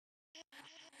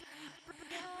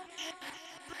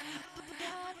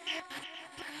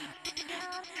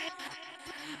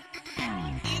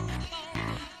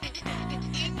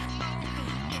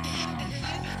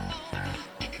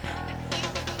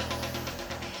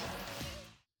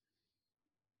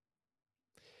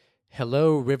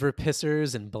Hello, river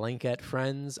pissers and blanket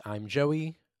friends. I'm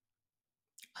Joey,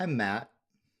 I'm Matt.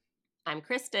 I'm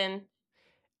Kristen.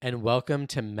 and welcome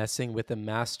to Messing with the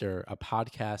Master, a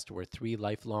podcast where three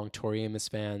lifelong Tori Amos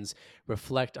fans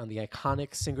reflect on the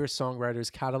iconic singer-songwriter's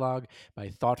catalog by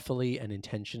thoughtfully and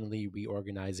intentionally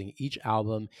reorganizing each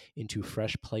album into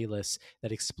fresh playlists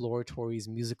that explore Tori's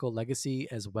musical legacy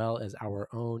as well as our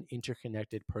own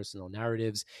interconnected personal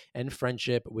narratives and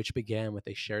friendship, which began with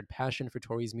a shared passion for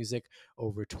Tori's music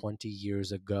over 20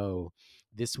 years ago.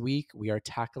 This week, we are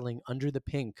tackling Under the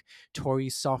Pink,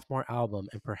 Tori's sophomore album,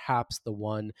 and perhaps the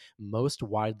one most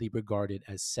widely regarded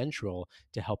as central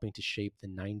to helping to shape the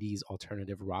 90s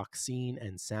alternative rock scene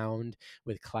and sound,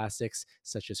 with classics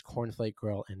such as Cornflake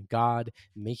Girl and God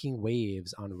making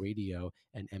waves on radio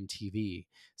and MTV.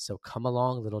 So come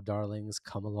along, little darlings,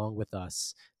 come along with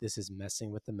us. This is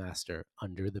Messing with the Master,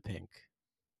 Under the Pink.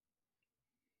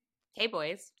 Hey,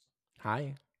 boys.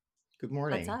 Hi. Good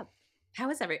morning. What's up? How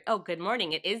is Oh, good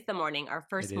morning. It is the morning, our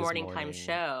first It is morning time morning.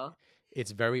 show.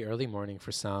 It's very early morning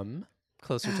for some,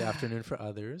 closer to afternoon for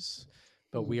others,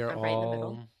 but we are I'm right in the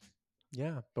middle.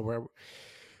 but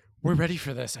we're ready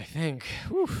for this, I think.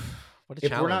 Whew, what a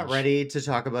If challenge. we're not ready to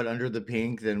talk about Under the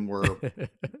Pink, then we're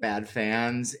bad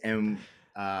fans, and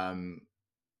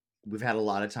we've had a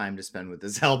lot of time to spend with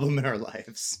this album in our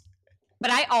lives.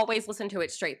 But I always listen to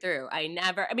it straight through.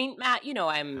 Matt,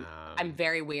 I'm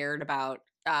very weird about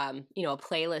a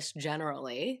playlist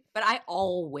generally, but I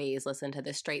always listen to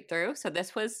this straight through. So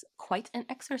this was quite an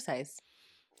exercise.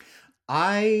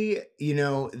 I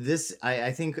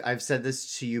think I've said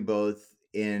this to you both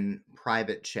in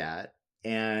private chat,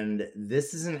 and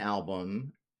this is an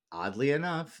album, oddly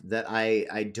enough, that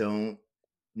I don't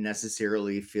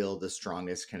necessarily feel the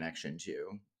strongest connection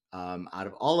to out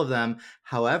of all of them.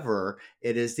 However,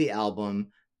 it is the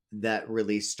album that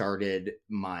really started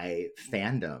my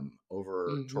fandom over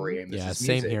Tori Amos's Yeah, music.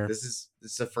 same here. This is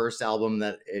the first album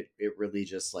that it really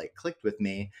just like clicked with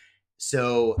me.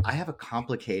 So I have a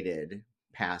complicated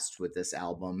past with this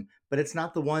album, but it's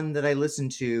not the one that I listen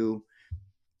to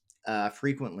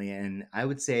frequently. And I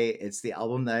would say it's the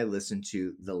album that I listen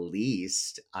to the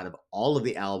least out of all of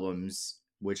the albums,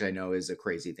 which I know is a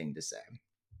crazy thing to say.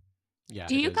 Yeah.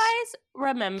 Do you guys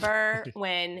remember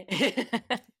when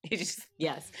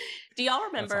yes. Do y'all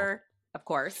remember, of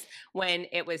course, when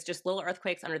it was just Little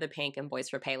Earthquakes, Under the Pink, and Boys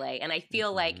for Pele? And I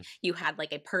feel like you had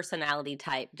like a personality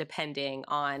type depending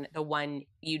on the one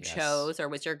you chose or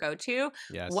was your go-to.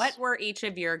 Yes. What were each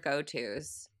of your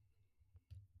go-tos?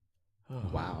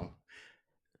 Wow.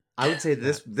 I would say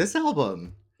this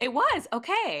album. It was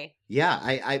okay.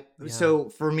 Yeah, So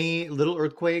for me, Little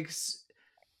Earthquakes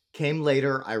came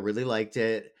later. I really liked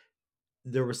it.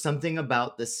 There was something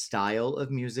about the style of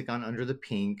music on Under the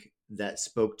Pink that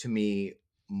spoke to me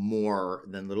more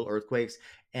than Little Earthquakes.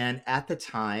 And at the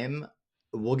time,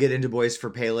 we'll get into Boys for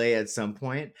Pele at some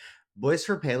point. Boys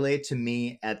for Pele to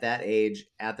me at that age,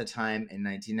 at the time in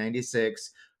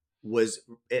 1996,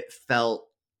 it felt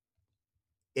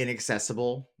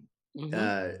inaccessible.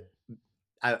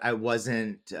 I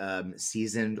wasn't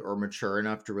seasoned or mature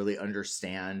enough to really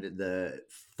understand the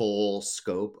full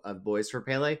scope of Boys for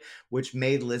Pele, which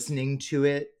made listening to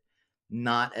it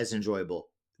not as enjoyable.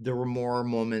 There were more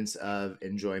moments of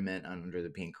enjoyment on Under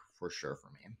the Pink for sure for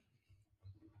me.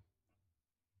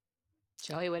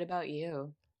 Joey, what about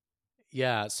you?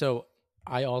 Yeah, so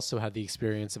I also had the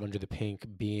experience of Under the Pink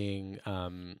being,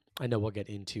 I know we'll get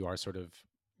into our sort of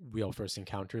real first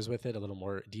encounters with it a little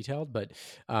more detailed, but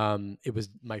it was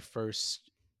my first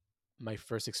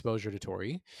exposure to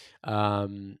Tori.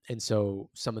 And so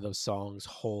some of those songs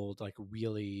hold like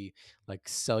really like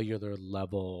cellular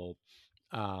level,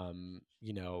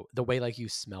 the way like you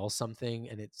smell something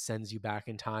and it sends you back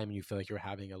in time and you feel like you're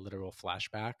having a literal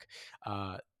flashback.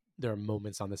 There are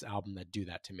moments on this album that do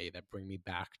that to me, that bring me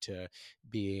back to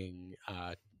being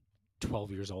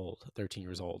 12 years old, 13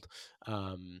 years old.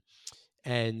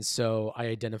 And so I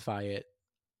identify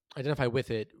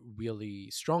with it really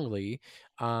strongly.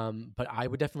 But I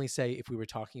would definitely say, if we were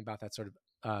talking about that sort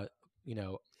of,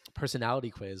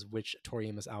 personality quiz, which Tori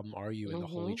Amos album are you in the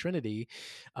Holy Trinity?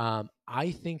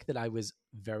 I think that I was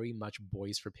very much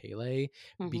Boys for Pele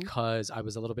because I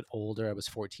was a little bit older. I was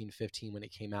 14, 15 when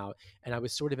it came out. And I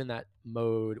was sort of in that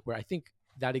mode where I think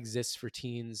that exists for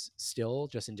teens still,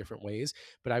 just in different ways.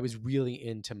 But I was really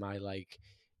into my like,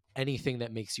 anything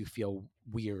that makes you feel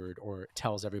weird or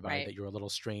tells everybody that you're a little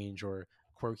strange or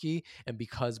quirky. And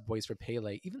because Boys for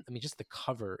Pele, just the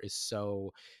cover is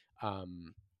so,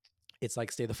 it's like,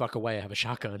 stay the fuck away, I have a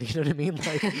shotgun. You know what I mean?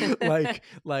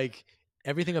 Like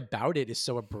everything about it is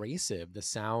so abrasive. The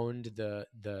sound, the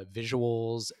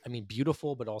visuals, I mean,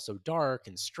 beautiful, but also dark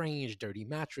and strange, dirty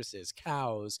mattresses,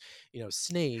 cows,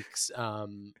 snakes,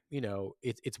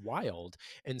 it's wild.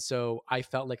 And so I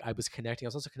felt like I was connecting. I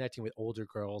was also connecting with older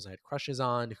girls I had crushes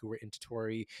on who were into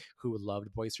Tori, who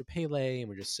loved Boys for Pele and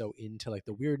were just so into like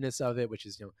the weirdness of it, which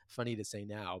is, funny to say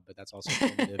now, but that's also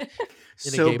formative in a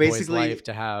So gay boy's basically, life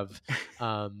to have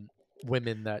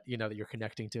women that that you're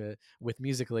connecting to with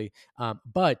musically.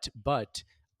 But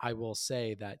I will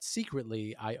say that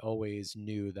secretly, I always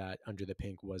knew that Under the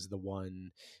Pink was the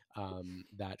one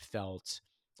that felt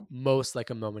most like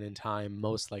a moment in time,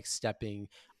 most like stepping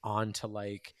onto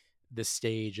like the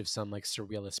stage of some like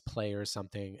surrealist play or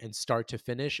something, and start to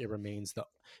finish, it remains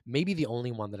maybe the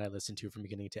only one that I listen to from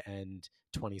beginning to end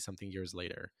 20 something years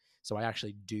later. So I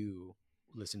actually do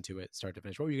listen to it start to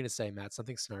finish. What were you going to say, Matt?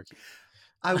 Something snarky?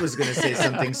 I was going to say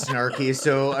something snarky.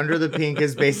 So Under the Pink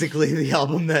is basically the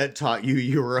album that taught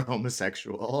you were a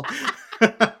homosexual.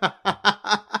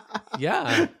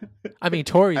 Yeah. I mean,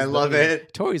 I love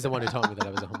it. Tori's the one who told me that I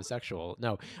was a homosexual.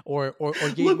 No, or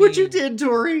gave Look what you me did,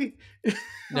 Tori.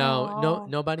 no, Oh,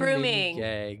 nobody made me grooming.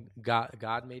 gay.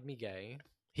 God made me gay.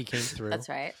 He came through That's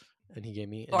right. and he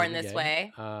made Born me this gay.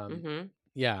 way. Mm-hmm.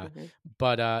 Yeah, Mm-hmm.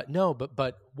 but no,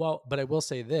 but I will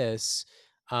say this.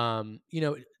 Do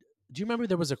you remember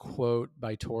there was a quote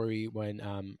by Tori when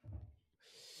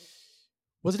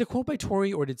was it a quote by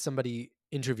Tori or did somebody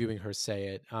interviewing her say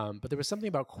it? But there was something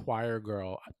about Choir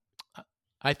Girl. I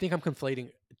I think I'm conflating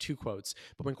two quotes,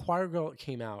 but when Choir Girl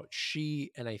came out,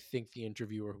 she and I think the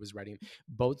interviewer who was writing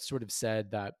both sort of said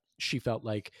that she felt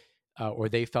like, or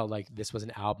they felt like this was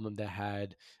an album that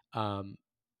had um,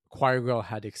 Choir Girl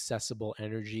had accessible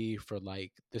energy for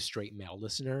like the straight male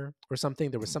listener or something.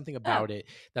 There was something Oh. about it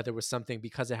that there was something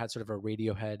because it had sort of a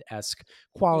Radiohead esque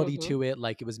quality Mm-hmm. to it.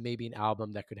 Like it was maybe an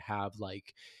album that could have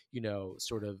like,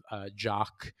 sort of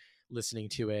jock listening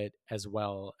to it as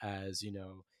well as,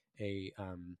 a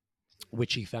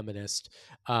witchy feminist.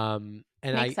 And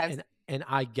Makes I sense. and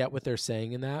I get what they're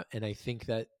saying in that. And I think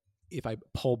that if I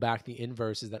pull back the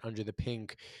inverse, is that Under the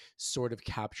Pink sort of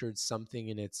captured something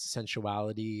in its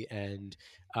sensuality and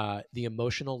the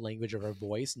emotional language of her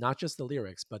voice, not just the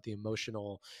lyrics, but the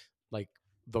emotional like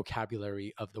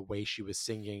vocabulary of the way she was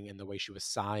singing and the way she was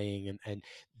sighing and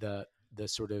the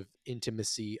sort of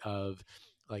intimacy of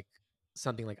like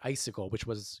something like Icicle, which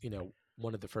was,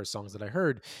 one of the first songs that I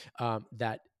heard,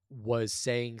 that was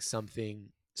saying something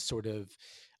sort of,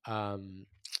 um,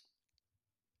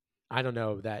 I don't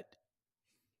know, that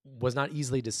was not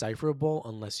easily decipherable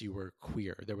unless you were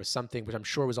queer. There was something which I'm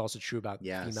sure was also true about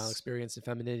female Yes. experience and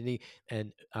femininity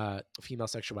and female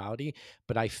sexuality,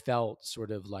 but I felt sort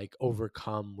of like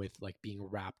overcome with like being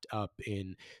wrapped up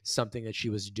in something that she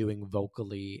was doing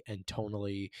vocally and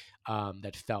tonally,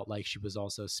 that felt like she was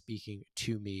also speaking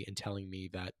to me and telling me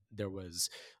that there was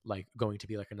like going to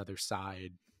be like another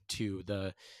side to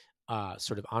the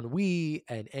sort of ennui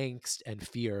and angst and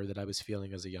fear that I was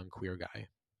feeling as a young queer guy.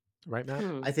 Right, Matt?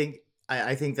 Hmm. I think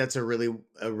I think that's a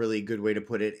really good way to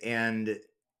put it. And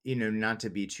not to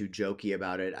be too jokey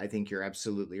about it, I think you're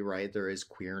absolutely right. There is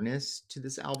queerness to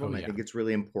this Oh album. I yeah. think it's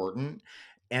really important.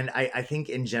 And I think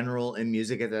in general in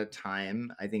music at that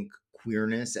time, I think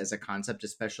queerness as a concept,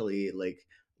 especially like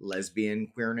lesbian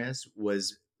queerness,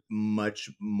 was much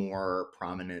more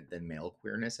prominent than male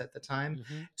queerness at the time.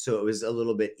 Hmm. So it was a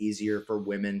little bit easier for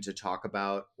women to talk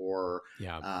about or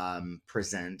Yeah.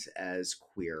 present as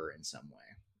queer in some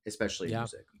way, especially in Yeah.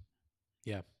 music.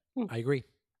 Yeah. Hmm. I agree.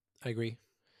 I agree.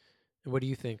 And what do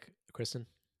you think, Kristen?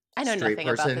 I know Straight nothing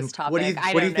about person, this topic.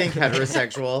 I what do you don't know. think?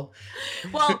 Heterosexual?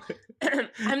 Well,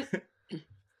 I'm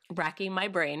racking my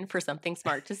brain for something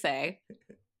smart to say.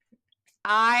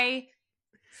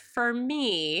 For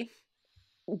me,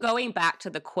 going back to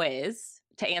the quiz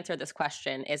to answer this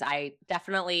question is I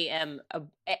definitely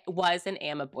was and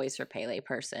am a Boys for Pele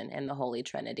person in the Holy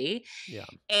Trinity. Yeah.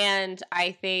 And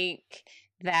I think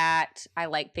that I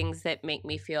like things that make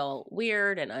me feel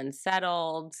weird and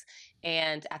unsettled.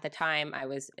 And at the time, I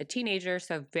was a teenager,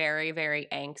 so very, very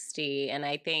angsty. And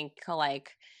I think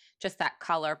like just that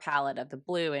color palette of the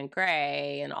blue and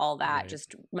gray and all that Right.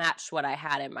 just matched what I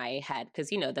had in my head because,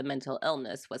 the mental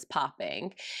illness was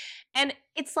popping. And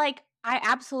it's like, I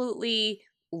absolutely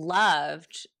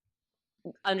loved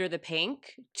Under the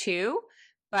Pink too,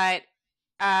 but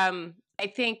I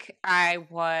think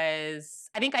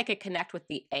I could connect with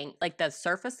like the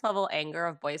surface level anger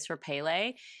of Boys for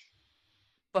Pele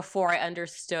before I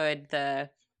understood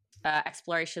the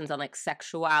explorations on like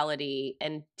sexuality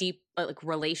and deep like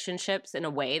relationships in a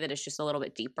way that is just a little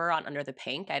bit deeper on Under the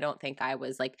Pink. I don't think I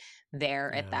was like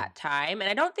there at Yeah. that time. And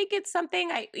I don't think it's something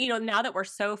now that we're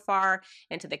so far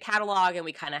into the catalog and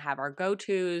we kind of have our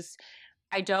go-tos,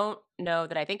 I don't know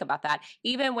that I think about that.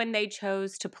 Even when they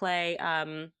chose to play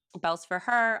Bells for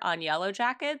Her on Yellow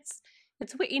Jackets,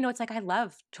 it's like I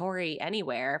love Tori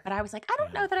anywhere, but I was like, I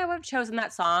don't Yeah. know that I would have chosen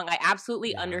that song. I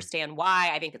absolutely Yeah. understand why.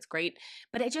 I think it's great,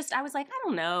 but I was like, I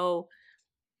don't know.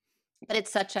 But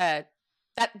it's such a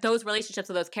that those relationships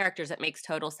with those characters, it makes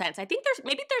total sense. I think there's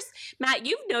Matt,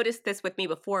 you've noticed this with me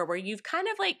before where you've kind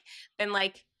of like been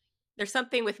like, there's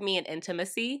something with me in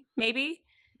intimacy, maybe.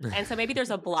 And so maybe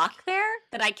there's a block there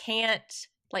that I can't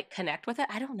like connect with it.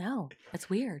 I don't know. That's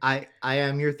weird. I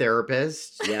am your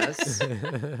therapist. Yes.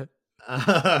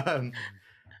 um,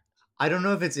 I don't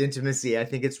know if it's intimacy. I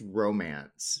think it's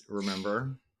romance.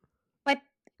 Remember?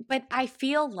 But I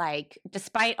feel like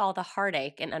despite all the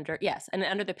heartache and Under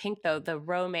the Pink though, the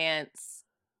romance,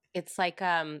 it's like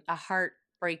a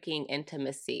heartbreaking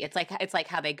intimacy. It's like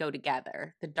how they go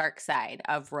together, the dark side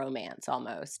of romance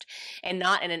almost. And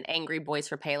not in an angry Boys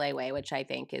for Pele way, which I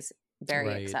think is very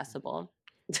Right. accessible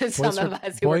to Boys some for of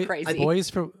us who are boy crazy. boys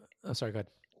for oh sorry, go ahead.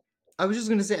 I was just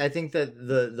gonna say, I think that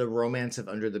the romance of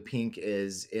Under the Pink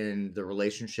is in the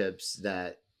relationships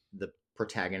that the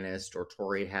protagonist or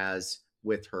Tori has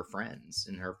with her friends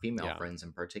and her female Yeah. friends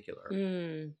in particular.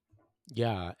 Mm,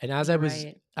 Yeah, and as I you're was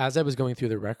right. as I was going through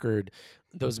the record,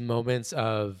 those moments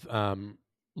of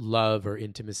love or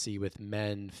intimacy with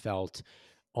men felt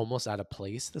almost out of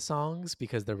place. The songs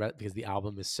because the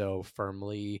album is so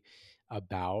firmly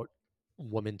about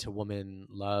woman to woman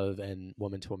love and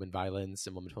woman to woman violence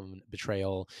and woman to woman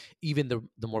betrayal. Even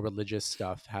the more religious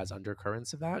stuff has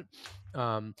undercurrents of that.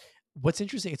 Um, what's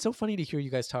interesting, it's so funny to hear you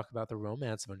guys talk about the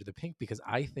romance of Under the Pink because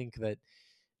I think that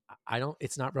I don't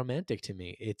it's not romantic to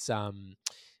me. It's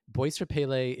Boys for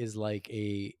Pele is like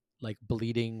a like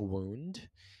bleeding wound,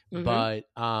 Mm-hmm. but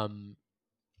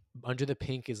Under the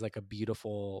Pink is like a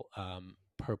beautiful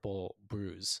purple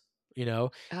bruise, you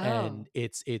know? Oh. And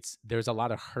it's there's a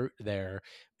lot of hurt there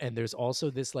and there's also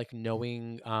this like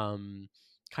knowing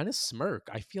kind of smirk.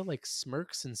 I feel like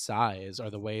smirks and sighs are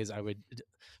the ways I would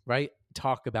right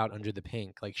talk about Under the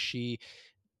Pink. Like she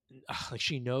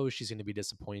knows she's going to be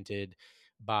disappointed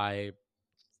by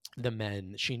the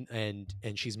men and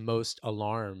she's most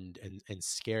alarmed and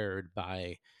scared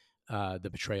by the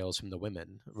betrayals from the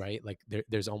women, right? Like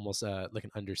there's almost a like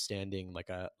an understanding, like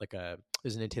a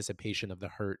there's an anticipation of the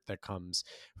hurt that comes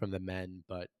from the men,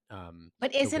 but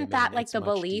But the isn't that women like it's the much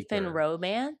belief in deeper.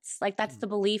 romance? Like that's the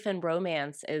belief in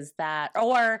romance is that,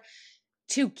 or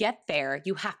to get there,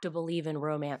 you have to believe in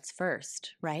romance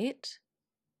first, right?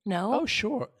 Oh No?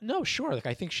 sure, no sure, like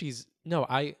I think she's no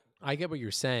I get what you're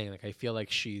saying, like I feel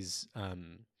like she's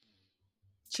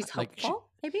She's like she hopeful,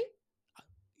 maybe?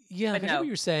 yeah, But like I get what no.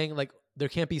 you're saying. Like there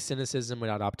can't be cynicism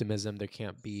without optimism. There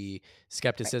can't be Right.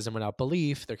 skepticism without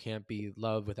belief. There can't be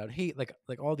love without hate. Like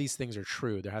all these things are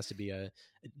true. There has to be a,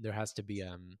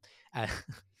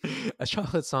 as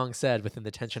Chocolate Song said, within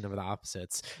the tension of the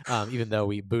opposites. Even though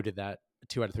we booted that,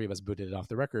 2 out of 3 of us booted it off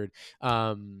the record.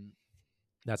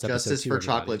 That's episode Justice 2, for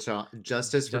everybody. chocolate song.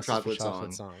 Justice for Justice for chocolate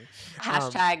Chocolate song. Song.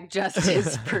 Um, Hashtag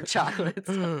justice for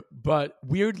chocolates. but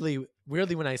weirdly,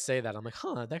 when I say that, I'm like,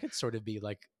 huh, that could sort of be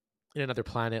like in another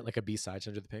planet, like a B-side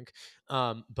to Under the Pink.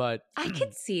 But I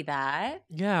can see that.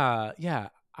 yeah.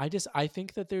 I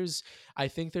think there's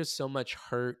so much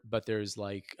hurt, but there's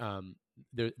like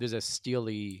there's a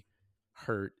steely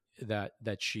hurt that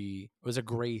she was a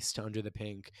grace to Under the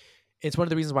Pink. It's one of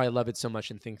the reasons why I love it so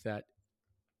much and think that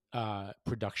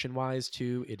production wise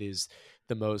too it is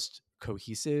the most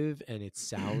cohesive and it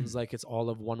sounds like it's all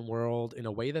of one world in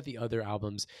a way that the other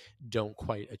albums don't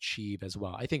quite achieve as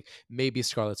well. I think maybe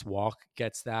Scarlet's Walk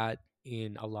gets that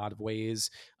in a lot of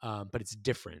ways, but it's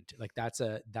different. Like that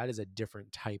is a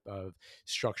different type of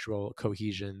structural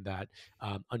cohesion that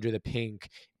Under the Pink,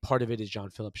 part of it is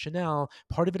John Philip Chanel,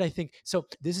 part of it I think so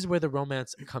this is where the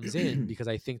romance comes in because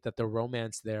I think that the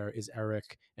romance there is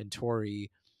Eric and Tori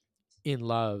in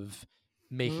love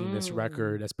making this Mm.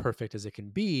 record as perfect as it can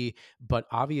be, but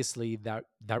obviously that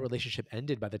relationship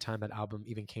ended by the time that album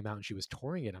even came out and she was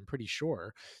touring it, I'm pretty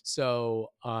sure. So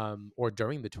or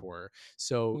during the tour,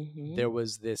 so Mm-hmm. there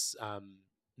was this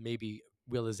maybe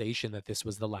realization that this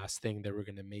was the last thing they were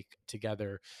going to make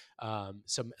together.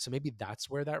 So maybe that's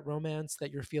where that romance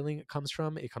that you're feeling comes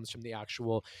from. It comes from the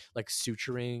actual like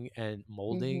suturing and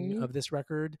molding Mm-hmm. of this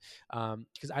record,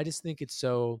 because I just think it's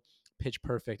so pitch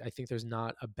perfect. I think there's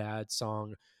not a bad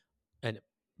song and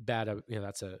bad,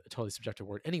 that's a totally subjective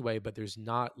word anyway, but there's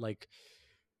not like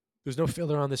there's no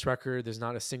filler on this record. There's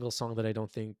not a single song that I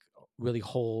don't think really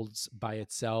holds by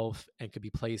itself and could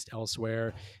be placed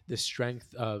elsewhere. The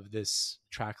strength of this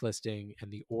track listing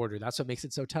and the order, that's what makes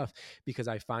it so tough, because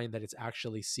I find that it's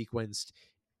actually sequenced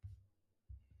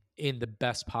in the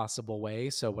best possible way.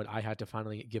 So what I had to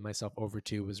finally give myself over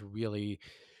to was really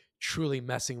truly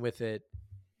messing with it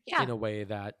Yeah. in a way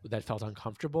that felt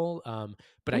uncomfortable.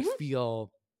 But I Mhm.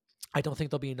 feel, I don't think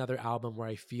there'll be another album where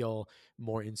I feel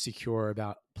more insecure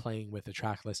about playing with the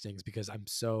track listings, because I'm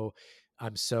so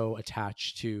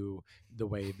attached to the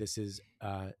way this is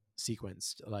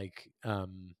sequenced. Like,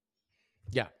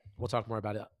 yeah, we'll talk more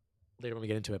about it later when we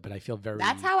get into it. But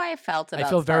That's how I felt I about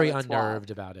feel very Scarlet's Wall.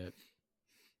 unnerved about it.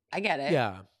 I get it.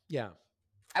 Yeah, yeah.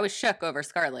 I was shook over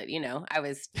Scarlet, I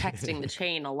was texting the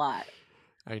chain a lot.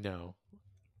 I know,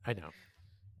 I know.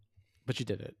 But you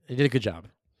did it. You did a good job.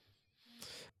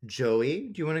 Joey,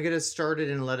 do you want to get us started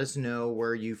and let us know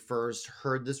where you first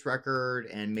heard this record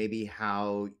and maybe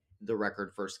how the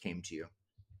record first came to you?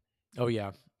 Oh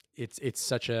yeah, it's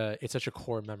such a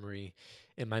core memory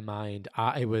in my mind.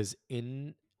 I was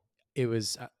in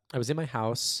my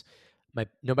house. My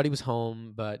Nobody was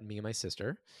home but me and my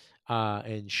sister,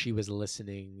 and she was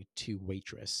listening to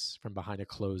Waitress from behind a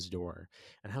closed door,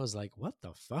 and I was like, "What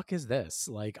the fuck is this?"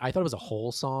 Like, I thought it was a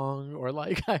whole song, or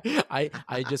like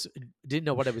I just didn't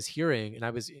know what I was hearing, and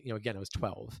I was, again, I was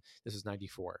 12. This was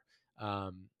 94.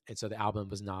 And so the album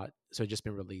was not, so it just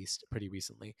been released pretty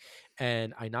recently,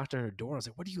 and I knocked on her door. I was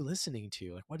like, "What are you listening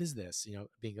to? Like, what is this?"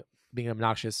 Being an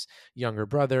obnoxious younger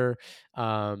brother.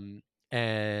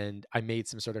 And I made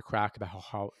some sort of crack about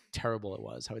how terrible it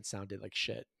was, how it sounded like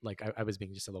shit. Like I was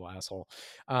being just a little asshole.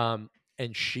 And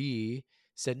she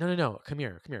said, "No, no, no, come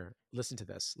here, listen to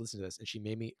this, listen to this." And she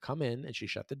made me come in, and she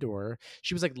shut the door.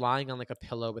 She was like lying on like a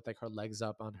pillow with like her legs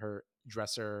up on her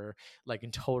dresser, like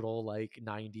in total like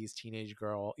 90s teenage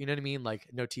girl. You know what I mean? Like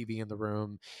no TV in the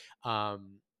room.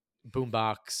 Um,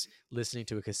 Boombox, listening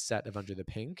to a cassette of Under the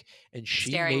Pink, and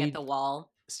she Staring at made the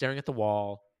wall. staring at the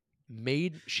wall,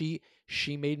 made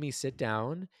she made me sit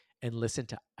down and listen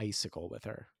to Icicle with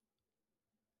her.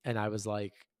 And I was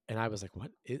like,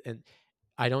 "What?" And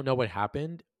I don't know what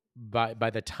happened, but by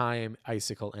the time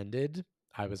Icicle ended,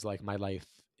 I was like, my life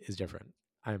is different.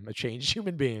 I'm a changed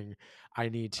human being. I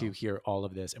need to Oh. hear all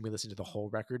of this. And we listened to the whole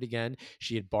record again.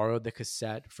 She had borrowed the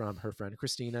cassette from her friend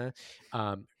Christina,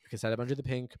 cassette of Under the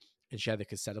Pink, and she had the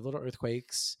cassette of Little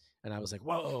Earthquakes. And I was like,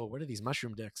 "Whoa, what are these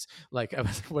mushroom dicks?" Like, I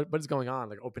was like, what is going on?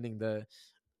 Like, opening the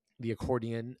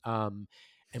accordion,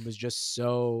 and was just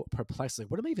so perplexed. Like,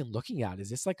 what am I even looking at? Is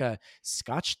this like a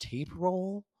Scotch tape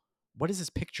roll? What is this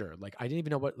picture? Like, I didn't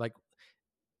even know what, like,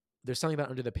 there's something about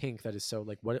Under the Pink that is so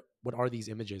like, what are these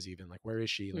images even? Like, where is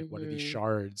she? Like, what are these Mhm.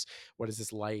 shards? What is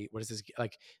this light? What is this,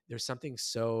 like, there's something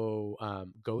so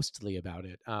ghostly about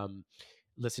it.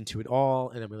 Listen to it all,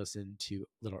 and then we listened to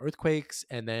Little Earthquakes,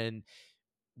 and then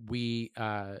we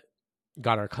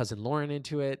got our cousin Lauren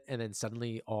into it, and then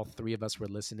suddenly all three of us were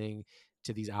listening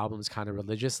to these albums kind of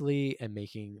religiously and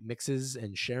making mixes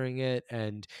and sharing it,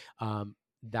 and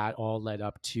that all led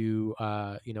up to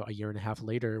a year and a half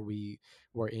later, we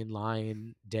were in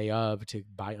line day of to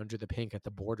buy Under the Pink at the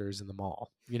Borders in the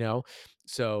mall.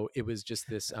 So it was just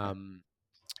this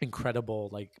incredible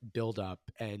like build up,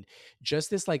 and just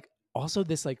this like, also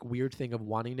this like weird thing of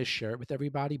wanting to share it with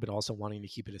everybody but also wanting to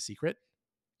keep it a secret,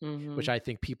 which Mhm. I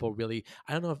think people really,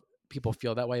 I don't know if people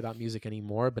feel that way about music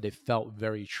anymore, but it felt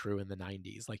very true in the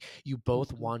 90s. Like, you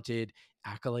both Mhm. wanted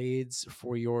accolades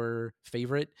for your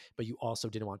favorite, but you also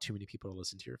didn't want too many people to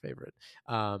listen to your favorite.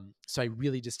 So I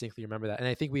really distinctly remember that. And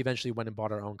I think we eventually went and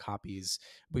bought our own copies,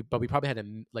 but we probably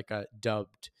had like a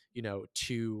dubbed,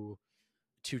 two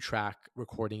track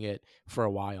recording it for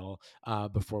a while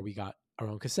before we got our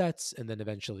own cassettes, and then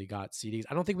eventually got CDs.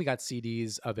 I don't think we got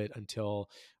CDs of it until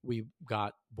we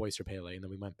got Boys for Pele, and then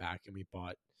we went back and we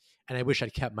bought. And I wish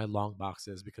I'd kept my long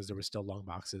boxes, because there were still long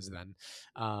boxes then.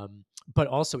 But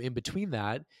also in between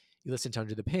that, you listen to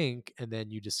Under the Pink, and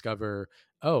then you discover,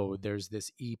 oh, there's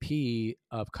this EP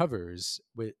of covers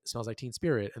with Smells Like Teen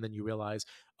Spirit, and then you realize,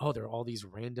 oh, there are all these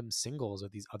random singles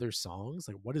of these other songs.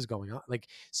 Like, what is going on? Like,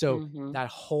 so Mhm. that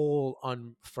whole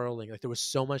unfurling, like, there was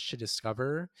so much to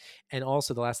discover. And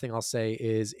also, the last thing I'll say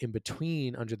is, in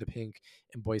between Under the Pink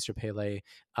and Boys for Pele,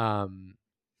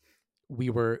 we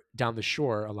were down the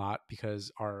shore a lot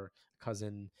because our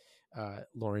cousin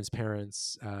Lauren's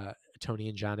parents, Tony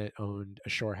and Janet, owned a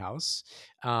shore house,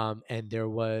 and there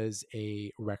was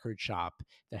a record shop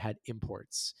that had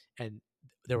imports, and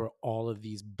there were all of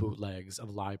these bootlegs of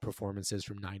live performances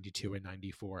from 92 and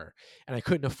 94, and I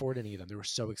couldn't afford any of them. They were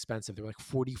so expensive. They were like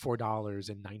 $44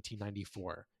 in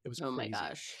 1994. It was Oh my crazy.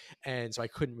 gosh. And so I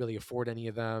couldn't really afford any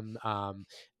of them.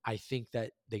 I think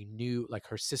that they knew, like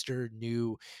her sister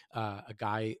knew the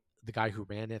guy who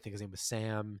ran it. I think his name was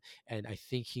Sam, and I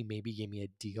think he maybe gave me a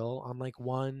deal on like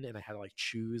one, and I had to like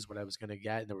choose what I was going to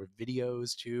get. And there were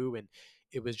videos too, and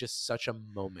it was just such a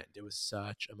moment. It was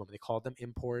such a moment. They called them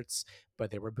imports,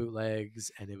 but they were bootlegs,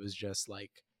 and it was just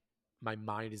like my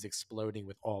mind is exploding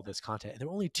with all this content. And there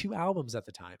were only 2 albums at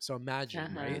the time, so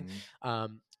imagine, right?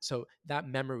 So that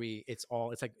memory, it's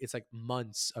like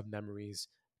months of memories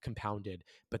compounded.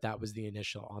 But that was the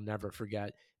initial. I'll never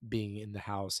forget being in the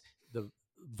house, the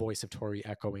voice of Tori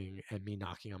echoing, and me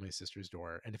knocking on my sister's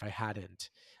door. And if I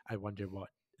hadn't, I wonder what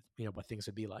things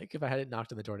would be like if I hadn't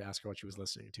knocked on the door to ask her what she was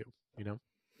listening to. You know?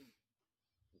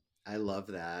 I love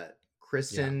that. Yeah.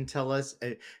 Kristen, tell us.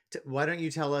 Why don't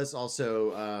you tell us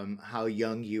also how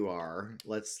young you are?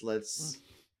 Let's.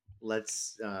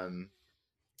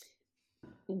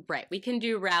 Right. We can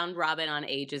do round robin on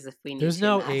ages if we need There's to.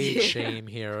 no Matthew. age shame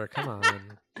here. Come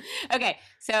on. Okay.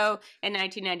 So in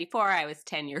 1994, I was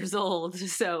 10 years old.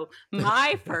 So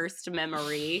my first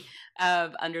memory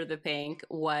of Under the Pink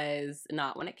was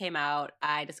not when it came out.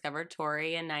 I discovered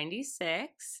Tori in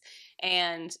 96.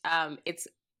 And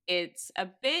it's a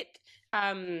bit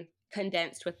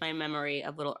condensed with my memory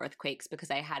of Little Earthquakes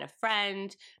because I had a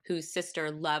friend whose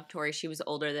sister loved Tori. She was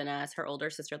older than us. Her older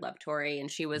sister loved Tori, and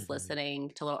she was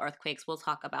listening to Little Earthquakes. We'll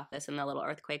talk about this in the Little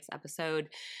Earthquakes episode.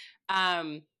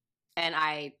 And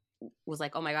I was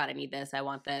like, oh my God, I need this. I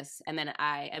want this. And then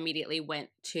I immediately went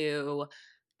to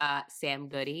Sam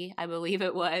Goody, I believe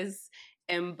it was,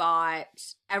 and bought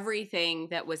everything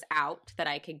that was out that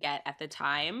I could get at the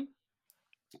time.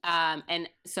 And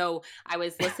so I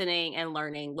was listening and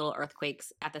learning Little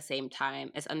Earthquakes at the same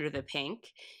time as Under the Pink.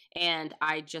 And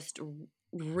I just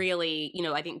really,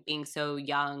 I think being so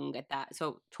young at that,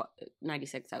 so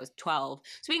 96, I was 12.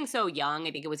 So being so young,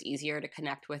 I think it was easier to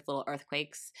connect with Little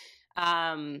Earthquakes.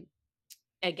 Again,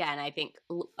 I think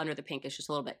Under the Pink is just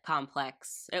a little bit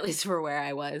complex, at least for where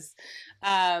I was.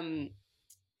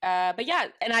 But yeah,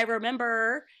 and I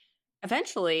remember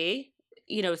eventually,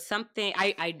 something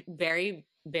I very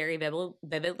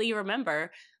vividly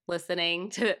remember listening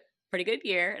to Pretty Good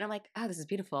Year, and I'm like, oh, this is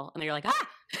beautiful. And then you're like,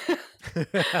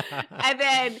 and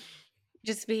then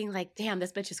just being like, damn,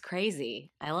 this bitch is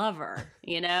crazy. I love her,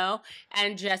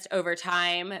 and just over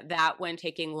time, that one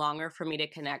taking longer for me to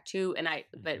connect to,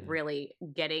 but really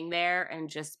getting there and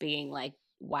just being like,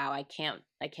 wow, I can't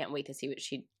wait to see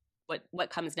what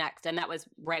comes next. And that was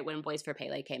right when Boys for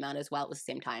Pele came out as well. It was the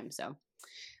same time. So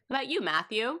what about you,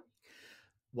 Matthew?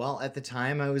 Well, at the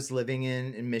time I was living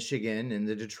in Michigan in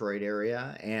the Detroit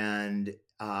area, and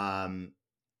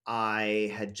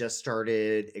I had just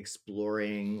started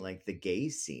exploring like the gay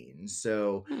scene.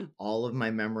 So all of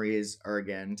my memories are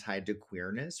again tied to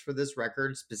queerness for this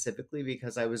record, specifically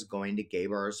because I was going to gay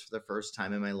bars for the first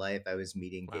time in my life. I was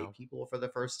meeting gay people for the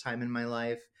first time in my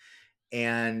life.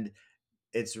 And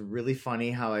it's really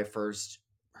funny how I first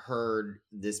heard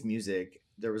this music.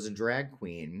 There was a drag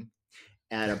queen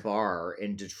at a bar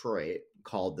in Detroit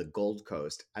called the Gold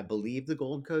Coast. I believe the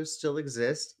Gold Coast still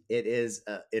exists. It is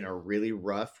in a really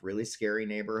rough, really scary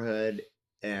neighborhood,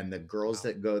 and the girls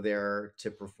that go there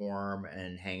to perform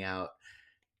and hang out,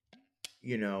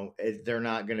 they're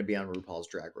not going to be on RuPaul's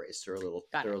Drag Race. They're a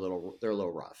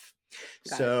little rough.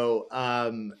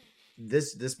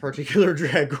 This particular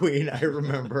drag queen, I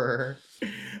remember,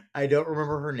 I don't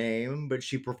remember her name, but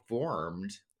she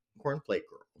performed Cornflake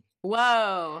Girl.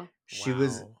 Whoa. She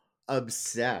was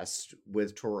obsessed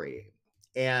with Tori.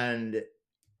 And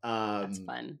that's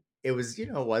fun. It was,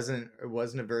 it wasn't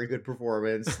a very good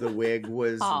performance. The wig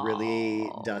was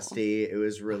really dusty. It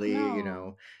was really,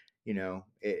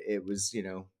 it was,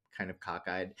 kind of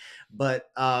cockeyed.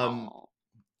 But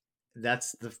that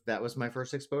was my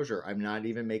first exposure. I'm not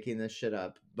even making this shit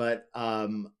up. But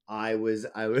I was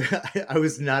I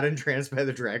was not entranced by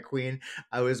the drag queen.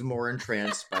 I was more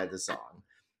entranced by the song.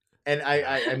 And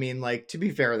I mean, like, to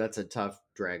be fair, that's a tough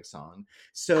drag song.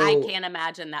 So I can't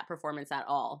imagine that performance at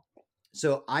all.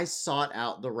 So I sought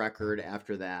out the record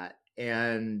after that,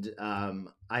 and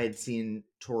I had seen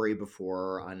Tori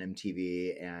before on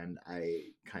MTV, and I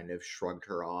kind of shrugged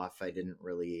her off. I didn't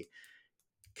really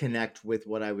connect with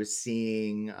what I was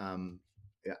seeing.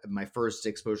 My first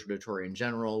exposure to Tori in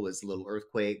general was Little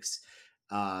Earthquakes.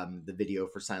 the video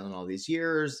for Silent All These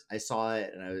Years. I saw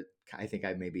it and I think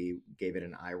I maybe gave it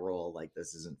an eye roll, like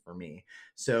this isn't for me.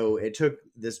 So it took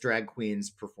this drag queen's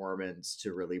performance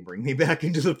to really bring me back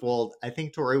into the fold. I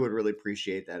think Tori would really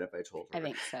appreciate that if I told her. I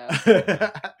think so.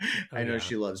 I know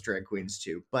she loves drag queens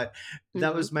too, but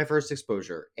that was my first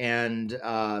exposure. And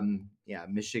yeah,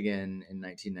 Michigan in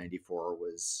 1994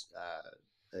 was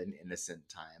an innocent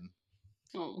time.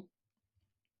 Oh.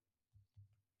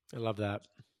 I love that.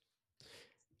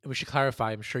 And we should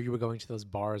clarify, I'm sure you were going to those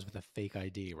bars with a fake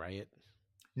ID, right?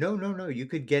 No. You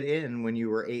could get in when you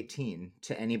were 18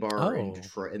 to any bar in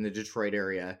Detroit, in the Detroit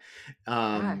area.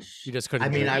 Gosh. You just couldn't. I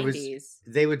mean, drink.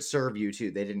 they would serve you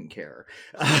too. They didn't care.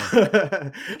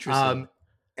 Interesting.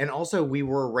 And also we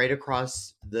were right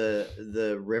across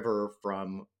the river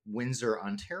from Windsor,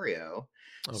 Ontario.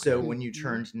 Okay. So when you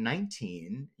turned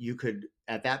 19, you could,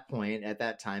 at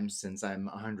that time, since I'm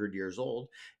 100 years old,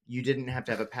 you didn't have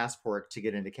to have a passport to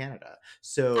get into Canada.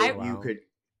 So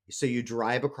you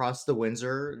drive across the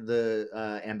Windsor,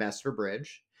 the Ambassador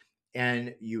Bridge,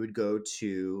 and you would go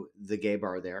to the gay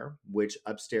bar there, which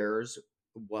upstairs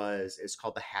it's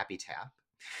called the Happy Tap.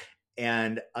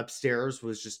 And upstairs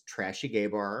was just trashy gay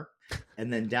bar.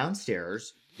 And then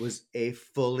downstairs was a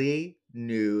fully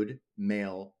nude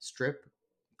male strip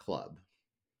club.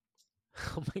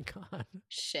 Oh my God.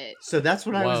 Shit. So that's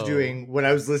what I was doing when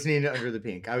I was listening to Under the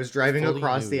Pink. I was driving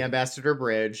across the Ambassador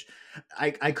Bridge.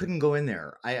 I couldn't go in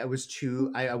there. I was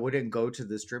too, I wouldn't go to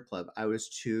the strip club. I was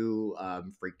too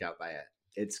freaked out by it.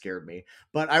 It scared me.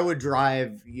 But I would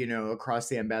drive, across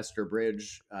the Ambassador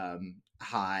Bridge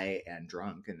high and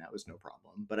drunk, and that was no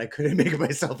problem. But I couldn't make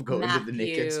myself go into the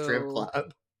naked strip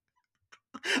club.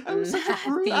 I was such a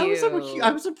prude.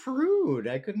 I was a prude.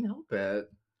 I couldn't help it.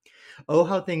 Oh,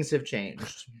 how things have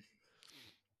changed.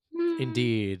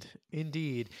 Indeed.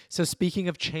 So speaking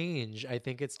of change, I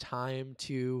think it's time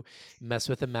to mess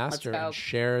with the master and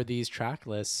share these track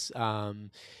lists. I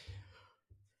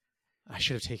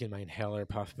should have taken my inhaler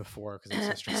puff before because I'm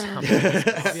so stressed out.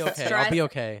 I'll be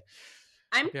okay.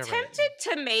 I'm tempted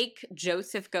to make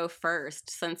Joseph go first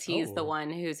since he's the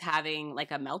one who's having like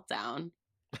a meltdown.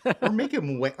 or make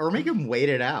him wait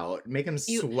it out. Make him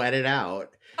sweat it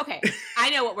out. Okay, I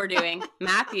know what we're doing.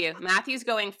 Matthew's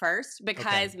going first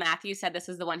because Matthew said this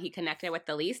is the one he connected with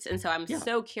the least, and so I'm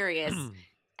so curious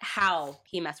how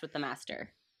he messed with the master.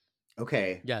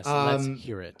 Okay. Yes, let's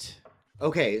hear it.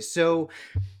 Okay, so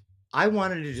I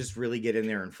wanted to just really get in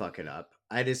there and fuck it up.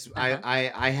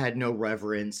 I had no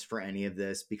reverence for any of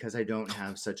this because I don't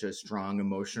have such a strong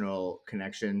emotional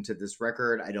connection to this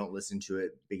record. I don't listen to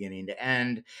it beginning to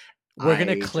end. We're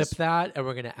going to clip that and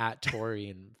we're going to at Tori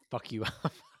and fuck you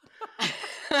up.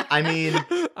 I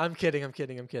mean, I'm kidding.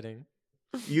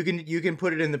 You can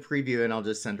put it in the preview and I'll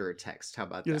just send her a text. How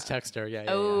about that? Just text her. Yeah.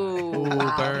 Oh,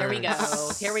 wow.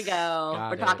 Here we go.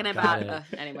 We're talking about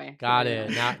anyway. Got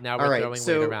it. Now we're throwing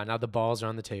weight around. Now the balls are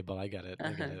on the table. I get it.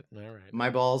 All right. My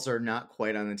balls are not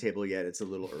quite on the table yet. It's a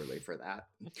little early for that.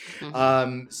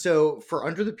 So for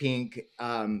Under the Pink,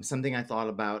 something I thought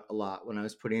about a lot when I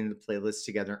was putting the playlist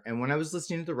together and when I was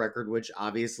listening to the record, which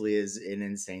obviously is an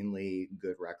insanely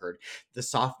good record, the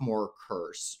sophomore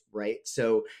curse, right?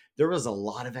 So there was a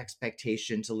lot of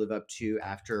expectation to live up to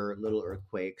after Little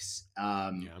Earthquakes.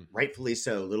 Rightfully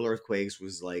so. Little Earthquakes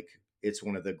was like, it's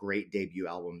one of the great debut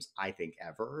albums, I think,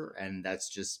 ever. And that's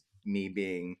just me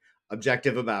being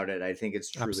objective about it. I think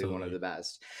it's truly one of the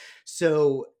best.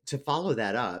 So to follow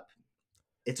that up,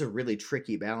 it's a really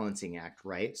tricky balancing act,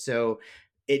 right? So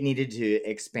it needed to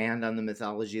expand on the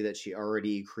mythology that she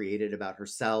already created about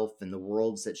herself and the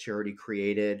worlds that she already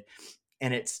created.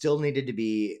 And it still needed to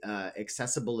be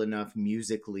accessible enough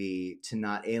musically to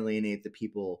not alienate the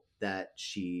people that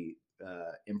she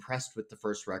impressed with the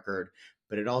first record,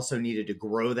 but it also needed to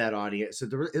grow that audience. So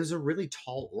it was a really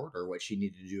tall order what she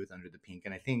needed to do with Under the Pink.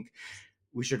 And I think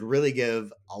we should really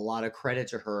give a lot of credit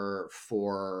to her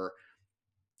for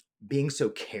being so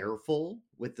careful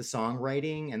with the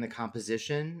songwriting and the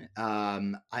composition.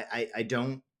 I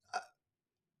don't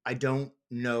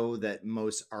know that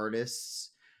most artists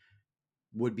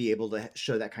would be able to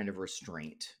show that kind of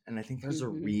restraint. And I think there's a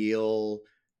real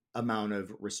amount of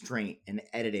restraint and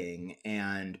editing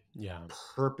and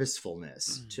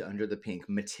purposefulness to Under the Pink,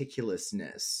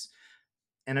 meticulousness.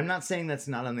 And I'm not saying that's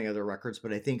not on the other records,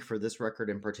 but I think for this record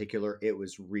in particular, it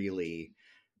was really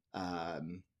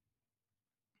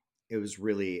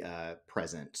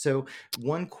present. So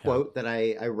one quote that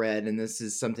I read, and this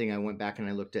is something I went back and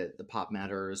I looked at the Pop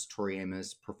Matters Tori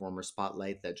Amos Performer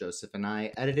Spotlight that Joseph and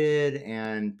I edited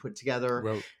and put together.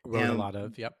 Wrote a lot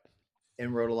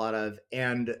of.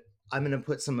 And I'm going to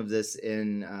put some of this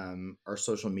in our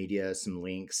social media, some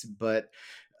links, but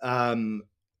um,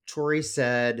 Tori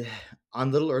said,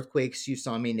 on Little Earthquakes, you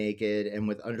saw me naked, and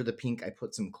with Under the Pink, I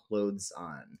put some clothes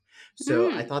on.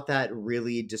 So I thought that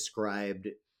really described,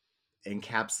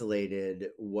 encapsulated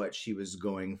what she was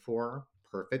going for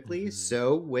perfectly.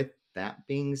 So with that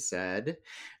being said,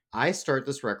 I start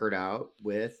this record out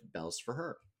with Bells for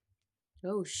Her.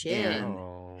 Oh shit.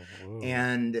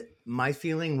 And my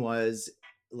feeling was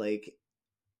like,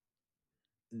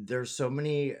 there's so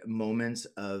many moments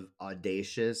of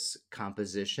audacious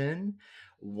composition.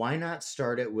 Why not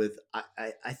start it with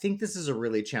I think this is a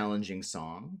really challenging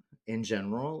song in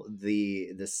general.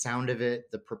 The sound of it,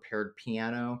 the prepared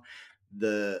piano,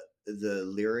 the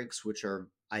lyrics, which are,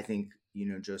 I think,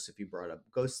 Joseph, you brought up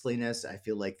ghostliness. I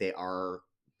feel like they are,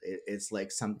 it's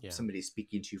like somebody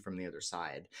speaking to you from the other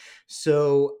side.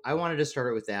 So I wanted to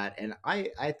start it with that, and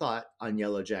I thought on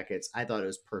Yellow Jackets, I thought it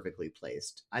was perfectly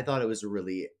placed. I thought it was a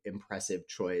really impressive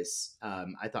choice.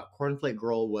 I thought Cornflake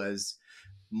Girl was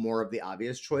more of the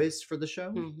obvious choice for the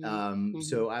show.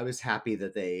 So I was happy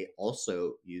that they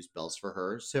also used Bells for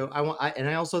Her. So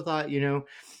I also thought,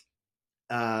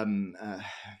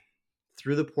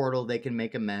 through the portal they can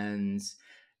make amends.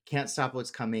 Can't stop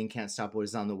what's coming, can't stop what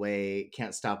is on the way,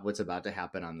 can't stop what's about to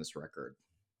happen on this record.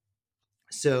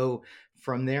 So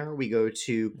from there we go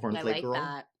to Cornflake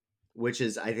Girl, which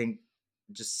is, I think,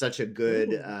 just such a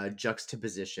good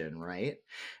juxtaposition, right?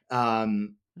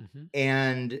 And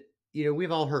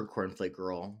we've all heard Cornflake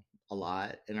Girl a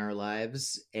lot in our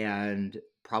lives, and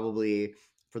probably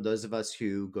for those of us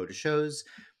who go to shows,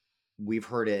 we've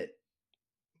heard it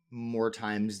more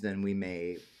times than we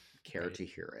may care to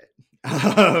hear it.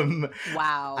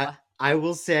 Wow. I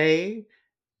will say,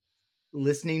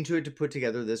 listening to it to put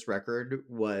together this record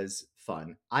was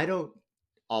fun. I don't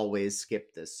always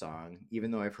skip this song,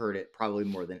 even though I've heard it probably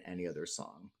more than any other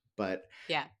song. But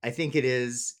yeah, I think it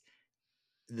is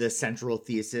the central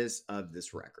thesis of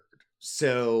this record.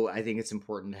 So I think it's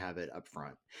important to have it up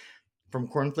front. From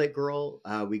Cornflake Girl,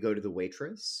 we go to The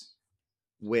Waitress,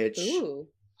 which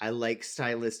I like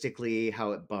stylistically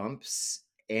how it bumps.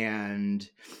 And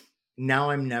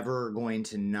now I'm never going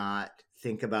to not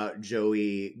think about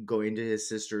Joey going to his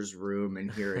sister's room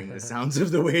and hearing the sounds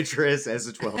of The Waitress as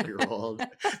a 12-year-old.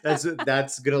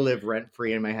 That's gonna live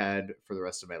rent-free in my head for the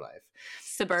rest of my life.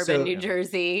 Suburban New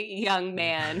Jersey young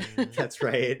man. That's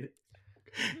right.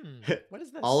 What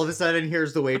is this? All of a sudden,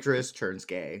 here's The Waitress, turns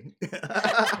gay.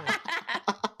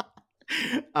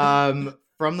 From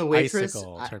The Waitress,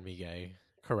 Icicle turned me gay.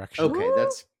 Correction. Okay,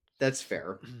 that's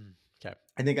fair. Okay.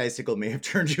 I think Icicle may have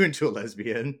turned you into a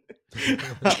lesbian.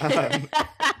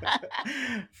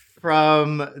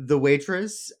 From The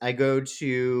Waitress, I go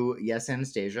to Yes,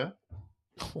 Anastasia.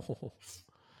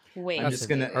 Wait, I'm just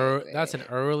gonna. That's an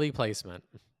early placement.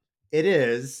 It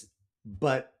is,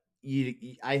 but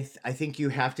I think you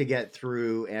have to get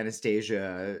through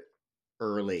Anastasia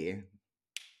early.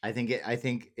 I think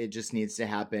it just needs to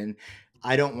happen.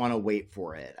 I don't want to wait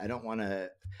for it. I don't want to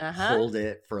hold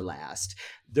it for last.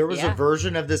 There was a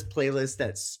version of this playlist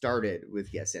that started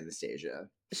with Yes, Anastasia.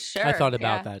 Sure. I thought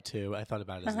about that too. I thought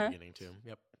about it at the beginning too.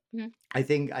 Yep. I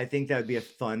think that would be a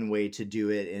fun way to do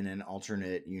it in an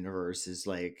alternate universe, is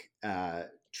like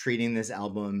treating this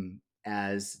album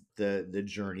as the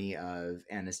journey of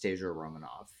Anastasia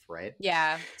Romanoff, right?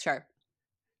 Yeah, sure.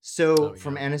 So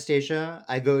from Anastasia,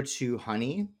 I go to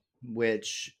Honey,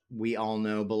 which we all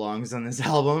know belongs on this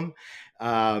album.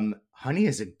 Honey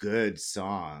is a good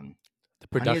song. The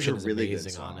production is really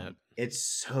amazing on it. It's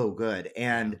so good.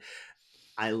 And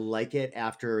I like it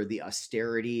after the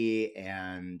austerity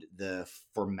and the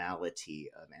formality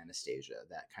of Anastasia,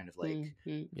 that kind of like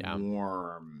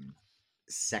warm,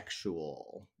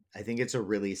 sexual. I think it's a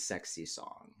really sexy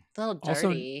song. It's a little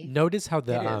dirty. Also, notice how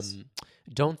the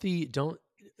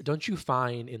don't you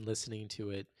find in listening to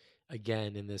it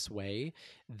again in this way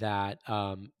that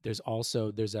there's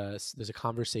a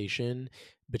conversation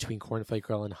between Cornflake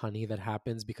Girl and Honey that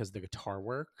happens because the guitar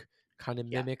work kind of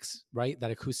mimics, right?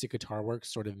 That acoustic guitar work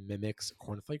sort of mimics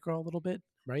Cornflake Girl a little bit,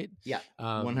 right? Yeah,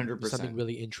 100%. There's something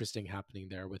really interesting happening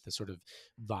there with the sort of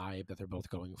vibe that they're both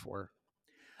going for.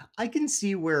 I can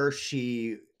see where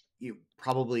you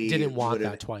probably didn't want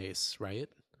that twice, right?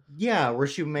 Yeah, where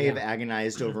she may have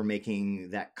agonized over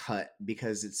making that cut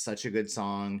because it's such a good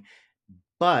song.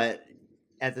 But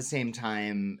at the same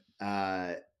time,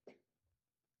 I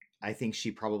think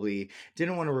she probably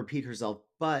didn't want to repeat herself,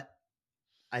 but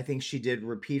I think she did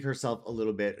repeat herself a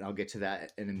little bit. And I'll get to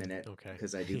that in a minute,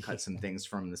 because I do cut some things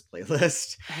from this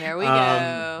playlist. Here we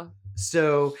go.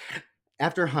 So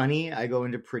after Honey, I go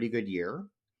into Pretty Good Year.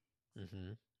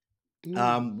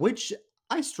 which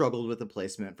I struggled with the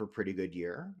placement for Pretty Good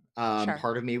Year. Sure.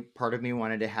 Part of me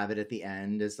wanted to have it at the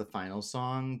end as the final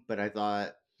song, but I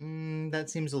thought that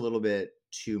seems a little bit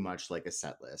too much like a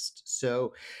set list.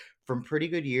 So from Pretty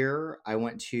Good Year, I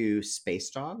went to Space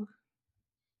Dog.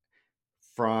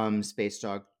 From Space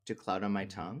Dog to Cloud on My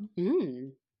Tongue.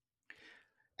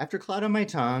 After Cloud on My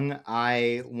Tongue,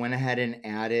 I went ahead and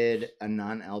added a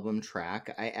non-album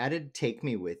track. I added Take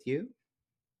Me With You.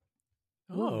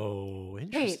 Oh,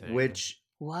 interesting. Which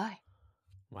why?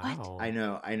 Wow. I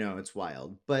know, it's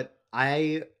wild, but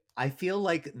I feel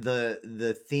like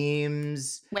the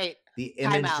themes, the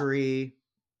imagery.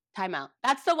 Time out.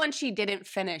 That's the one she didn't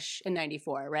finish in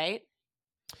 '94, right?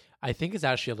 I think it's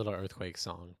actually a Little Earthquake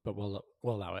song, but we'll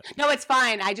allow it. No, it's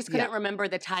fine. I just couldn't remember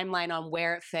the timeline on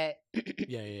where it fit.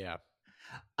 Yeah.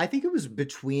 I think it was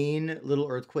between Little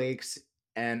Earthquakes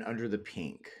and Under the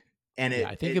Pink, and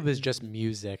I think it was just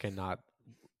music and not.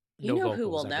 You know who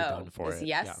vocals will ever know done for is it.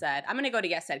 Yes Said. I'm going to go to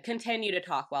Yes Said. Continue to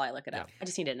talk while I look it up. I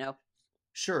just need to know.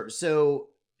 Sure. So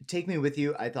Take Me With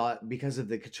You, I thought, because of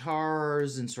the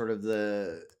guitars and sort of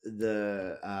the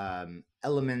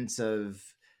elements of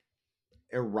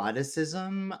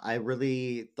eroticism, I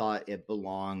really thought it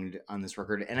belonged on this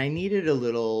record, and I needed a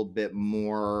little bit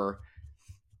more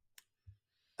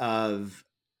of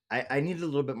I needed a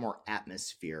little bit more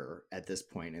atmosphere at this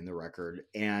point in the record,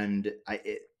 and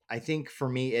I think for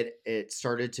me it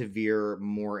started to veer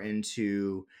more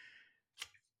into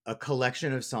a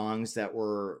collection of songs that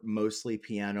were mostly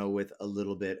piano with a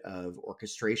little bit of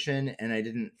orchestration, and I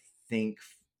didn't think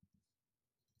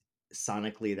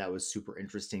sonically that was super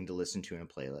interesting to listen to in a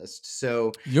playlist.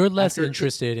 So you're less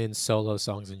interested in solo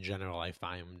songs in general, I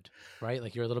find, right?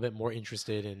 Like you're a little bit more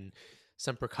interested in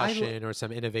some percussion or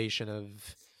some innovation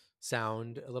of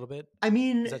sound a little bit. I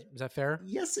mean, is that fair?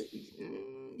 Yes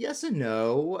and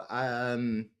no. I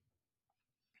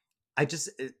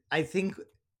think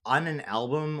on an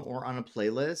album or on a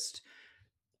playlist,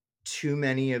 too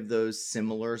many of those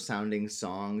similar sounding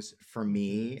songs for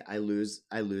me, I lose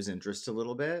interest a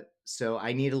little bit. So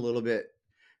I need a little bit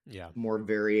more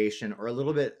variation or a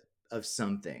little bit of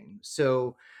something.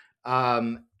 So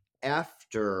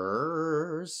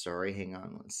after, sorry, hang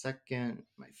on one second,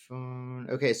 my phone.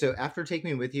 Okay, so after Take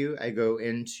Me With You, I go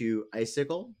into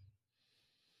Icicle.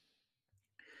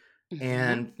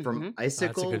 And from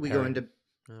Icicle, we go into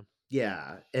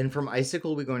and from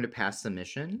Icicle, we go into Past the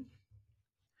Mission.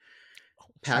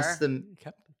 Past the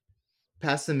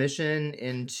Mission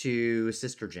into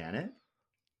Sister Janet.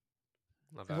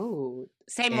 Oh,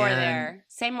 say more there.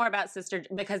 Say more about Sister,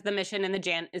 because the Mission and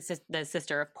the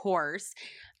sister, of course.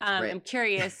 I'm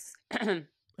curious.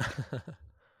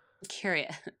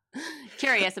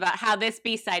 Curious about how this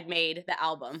B-side made the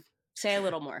album. Say a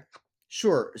little more.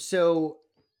 Sure. So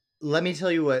let me tell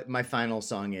you what my final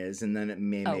song is, and then it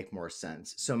may make more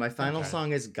sense. So my final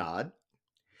song is God.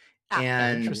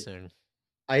 And interesting.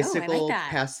 Icicle,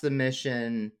 Past the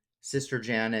Mission, Sister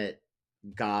Janet,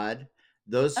 God.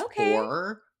 Those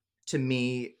four to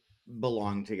me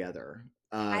belong together.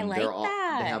 I like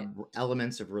that. They have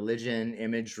elements of religion,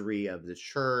 imagery of the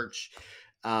church,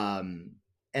 and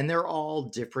they're all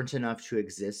different enough to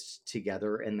exist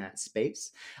together in that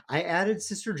space. I added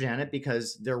Sister Janet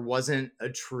because there wasn't a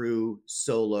true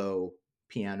solo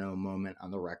piano moment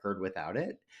on the record without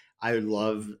it. I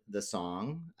love the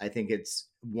song. I think it's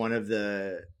one of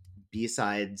the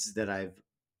B-sides that I've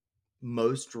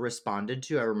most responded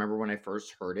to. I remember when I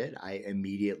first heard it, I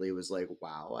immediately was like,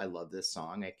 wow, I love this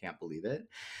song. I can't believe it.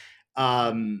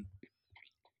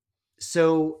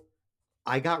 So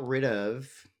I got rid of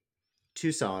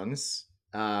 2 songs.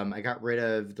 I got rid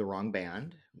of The Wrong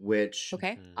Band, which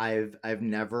I've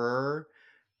never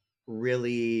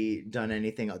really done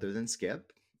anything other than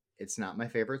skip. It's not my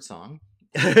favorite song,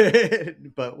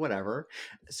 but whatever.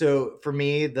 So for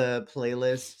me, the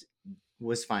playlist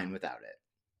was fine without it.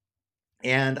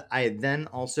 And I then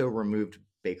also removed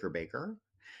Baker Baker,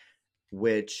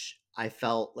 which I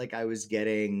felt like I was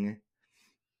getting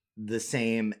the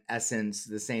same essence,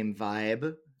 the same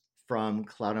vibe from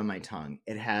Cloud on My Tongue.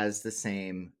 It has the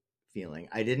same feeling.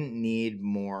 I didn't need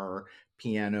more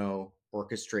piano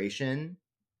orchestration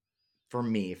for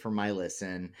me, for my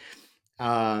listen.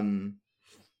 That's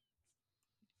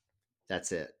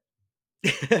it.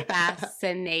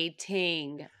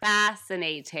 Fascinating.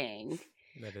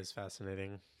 That is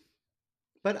fascinating.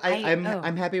 But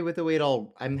I'm happy with the way it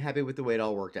all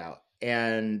worked out.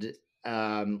 And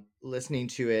listening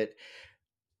to it,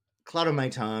 Cloud on My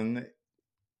Tongue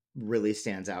really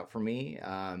stands out for me.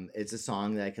 It's a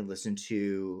song that I can listen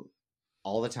to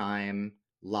all the time,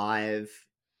 live,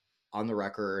 on the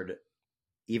record,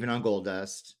 even on Gold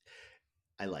Dust.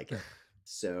 I like it.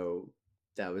 So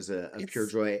that was a pure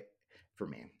joy for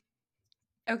me.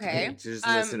 Okay. Just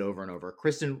listen over and over.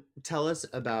 Kristen, tell us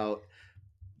about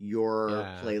your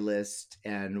playlist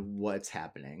and what's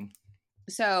happening.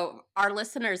 So our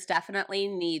listeners definitely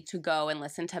need to go and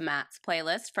listen to Matt's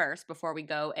playlist first before we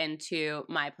go into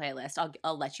my playlist.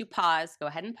 I'll let you pause. Go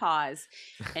ahead and pause.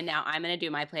 And now I'm going to do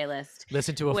my playlist.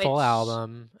 Listen to a full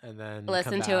album and then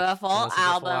listen to a full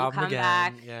album, come again.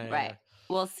 back. Yeah, right. Yeah.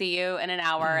 We'll see you in an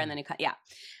hour and then you cut. Yeah.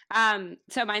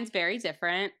 So mine's very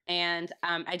different. And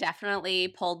I definitely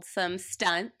pulled some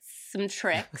stunts, some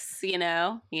tricks, you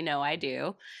know I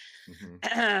do.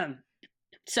 Mm-hmm.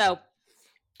 So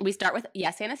we start with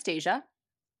Yes, Anastasia.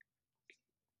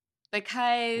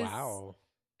 Because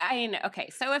I know.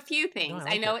 Okay, so a few things.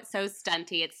 No, I know it's so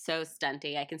stunty. It's so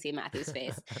stunty. I can see Matthew's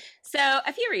face. So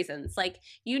a few reasons. Like,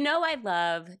 I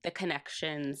love the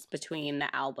connections between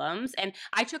the albums. And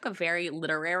I took a very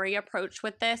literary approach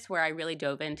with this where I really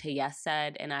dove into Yes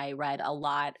Said and I read a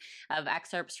lot of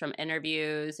excerpts from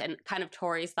interviews and kind of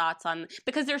Tori's thoughts on,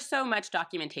 because there's so much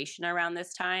documentation around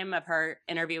this time of her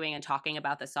interviewing and talking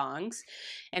about the songs.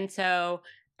 And so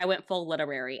I went full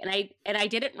literary, and I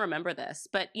didn't remember this,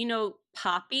 but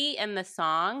Poppy in the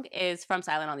song is from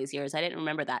Silent All These Years. I didn't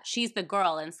remember that. She's the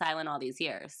girl in Silent All These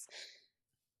Years.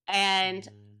 And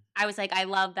I was like, I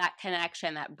love that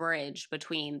connection, that bridge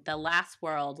between the last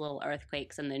world, Little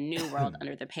Earthquakes, and the new world,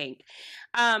 Under the Pink.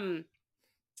 I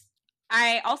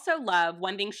also love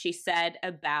one thing she said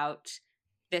about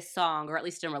this song, or at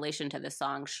least in relation to this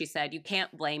song, she said, you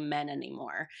can't blame men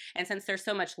anymore. And since there's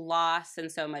so much loss and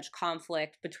so much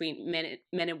conflict between men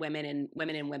and women and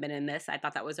women in this, I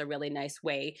thought that was a really nice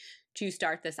way to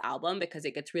start this album because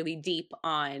it gets really deep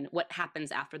on what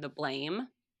happens after the blame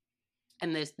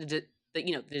and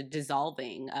the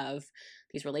dissolving of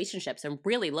these relationships and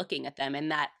really looking at them in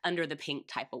that Under the Pink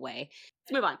type of way.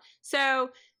 Let's move on. So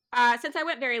since I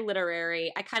went very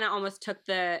literary, I kind of almost took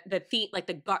the theme, like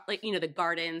the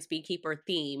gardens beekeeper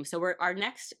theme. So our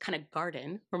next kind of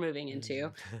garden we're moving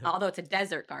into, although it's a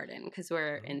desert garden because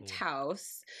we're in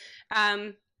Taos.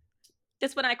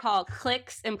 This one I call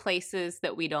Clicks in Places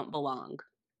That We Don't Belong.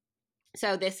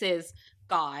 So this is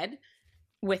God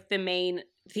with the main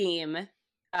theme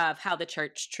of how the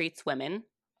church treats women,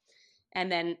 and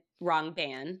then Wrong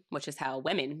Band, which is how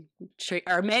men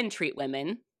treat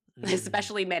women.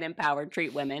 Especially men empowered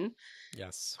treat women.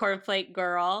 Yes. Cornflake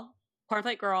Girl,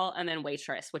 and then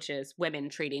Waitress, which is women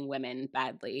treating women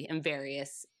badly in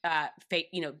various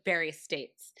various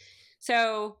states.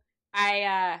 So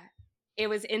it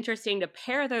was interesting to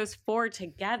pair those four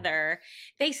together.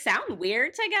 They sound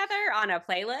weird together on a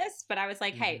playlist, but I was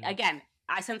like, hey, again,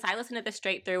 since I listened to this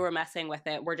straight through, we're messing with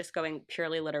it. We're just going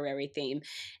purely literary theme.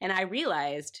 And I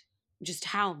realized just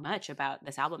how much about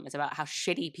this album is about how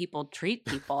shitty people treat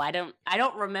people. I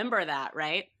don't remember that,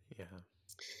 right? Yeah.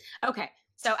 Okay.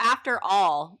 So after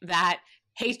all that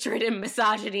hatred and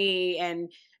misogyny and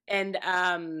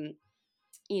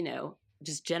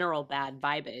just general bad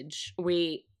vibage,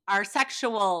 our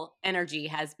sexual energy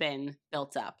has been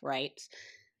built up, right?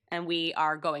 And we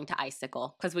are going to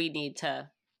Icicle because we need to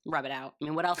rub it out. I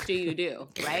mean, what else do you do,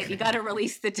 right? You got to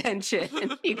release the tension.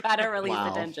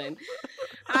 The tension.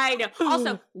 I know.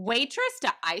 Also, Waitress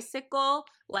to Icicle,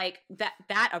 like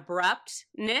that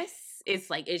abruptness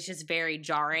is just very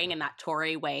jarring in that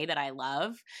Tori way that I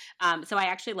love. So I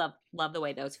actually love the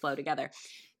way those flow together.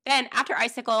 Then after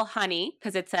Icicle, Honey,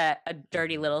 because it's a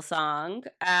dirty little song.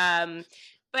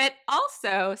 But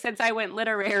also, since I went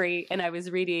literary and I was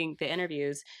reading the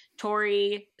interviews,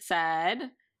 Tori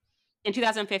said in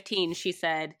 2015, she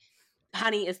said,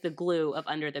 Honey is the glue of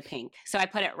Under the Pink. So I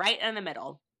put it right in the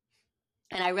middle.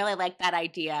 And I really like that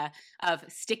idea of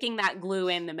sticking that glue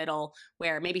in the middle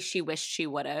where maybe she wished she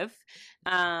would have.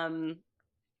 I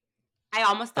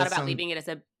almost thought about leaving it as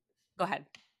a... Go ahead.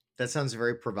 That sounds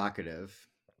very provocative.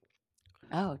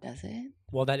 Oh, does it?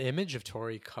 Well, that image of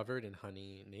Tori covered in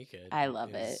honey naked. I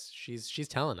love it. She's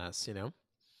telling us,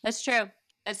 That's true.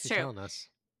 She's telling us.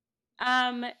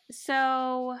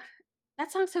 So... That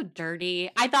song's so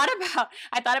dirty. I thought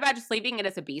about just leaving it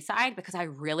as a B-side because I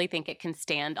really think it can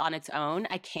stand on its own.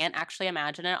 I can't actually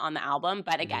imagine it on the album.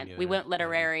 But again, we went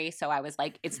literary. So I was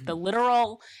like, it's the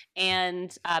literal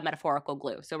and metaphorical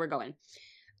glue. So we're going.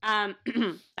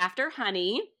 After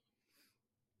Honey,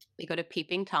 we go to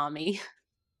Peeping Tommy.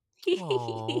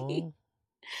 I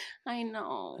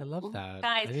know. I love that.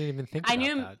 Guys, I didn't even think about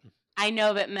that. I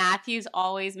know, but Matthew's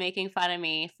always making fun of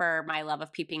me for my love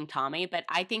of Peeping Tommy, but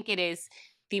I think it is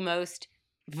the most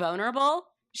vulnerable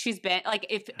she's been. Like,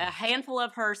 if a handful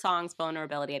of her songs,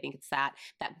 vulnerability, I think it's that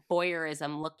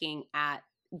voyeurism, looking at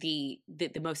the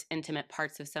most intimate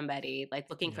parts of somebody, like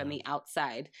looking from the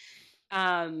outside.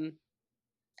 And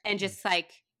just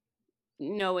like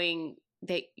knowing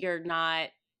that you're not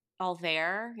all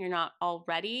there, you're not all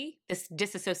ready, this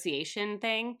disassociation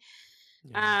thing.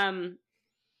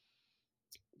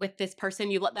 With this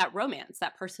person you love, that romance,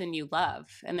 that person you love,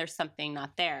 and there's something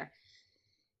not there.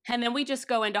 And then we just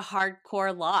go into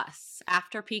hardcore loss.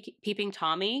 After Peeping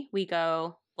Tommy, we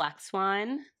go Black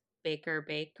Swan, Baker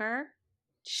Baker.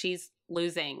 She's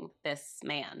losing this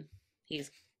man. He's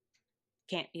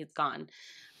gone.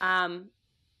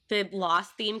 The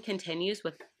loss theme continues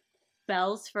with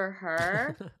Bells for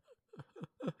Her.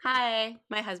 Hi,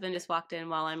 my husband just walked in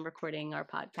while I'm recording our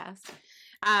podcast.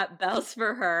 Bells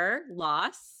for Her,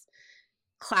 Loss.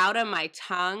 Cloud on My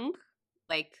Tongue,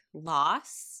 like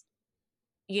loss.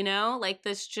 You know, like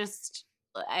this just,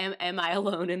 am I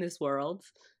alone in this world?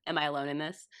 Am I alone in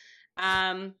this?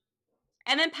 And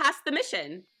then Past the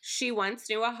Mission. She once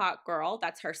knew a hot girl,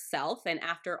 that's herself. And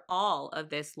after all of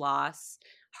this loss,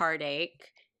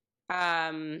 heartache,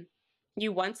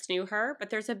 you once knew her, but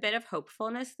there's a bit of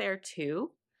hopefulness there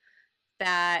too,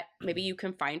 that maybe you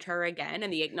can find her again,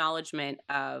 and the acknowledgement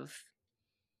of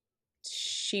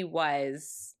she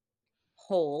was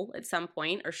whole at some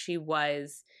point, or she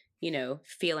was,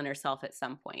 feeling herself at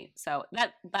some point. So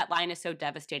that line is so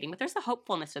devastating, but there's a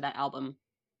hopefulness to that album,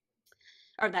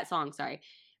 or that song, sorry.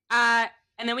 And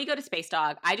then we go to Space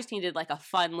Dog. I just needed like a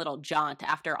fun little jaunt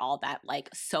after all that like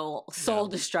soul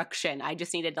destruction. I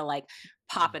just needed to like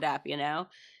pop it up,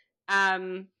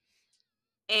 And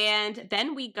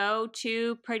then we go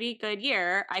to Pretty Good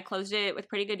Year. I closed it with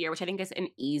Pretty Good Year, which I think is an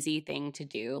easy thing to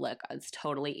do. Like, it's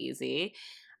totally easy.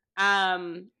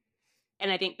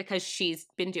 And I think because she's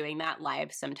been doing that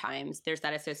live sometimes, there's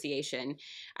that association.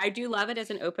 I do love it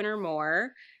as an opener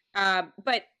more.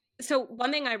 But so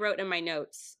one thing I wrote in my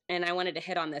notes, and I wanted to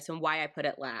hit on this and why I put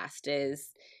it last,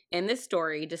 is in this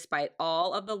story, despite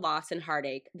all of the loss and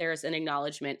heartache, there's an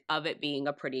acknowledgement of it being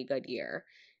a pretty good year.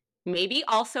 Maybe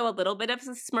also a little bit of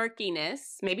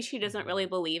smirkiness. Maybe she doesn't really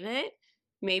believe it.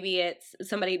 Maybe it's,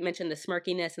 somebody mentioned the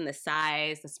smirkiness and the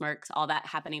sighs, the smirks, all that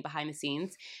happening behind the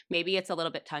scenes. Maybe it's a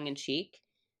little bit tongue in cheek,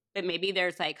 but maybe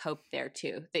there's like hope there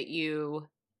too, that you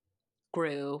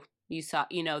grew, you saw,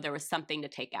 there was something to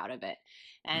take out of it.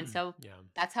 And so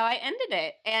that's how I ended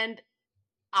it. And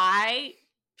I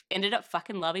ended up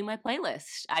fucking loving my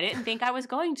playlist. I didn't think I was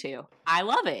going to. I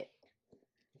love it.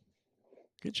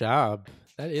 Good job.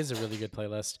 That is a really good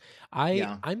playlist.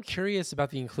 I'm curious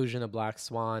about the inclusion of Black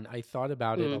Swan. I thought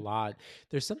about it a lot.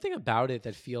 There's something about it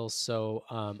that feels so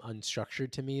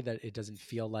unstructured to me that it doesn't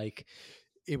feel like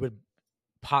it would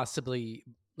possibly,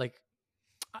 like,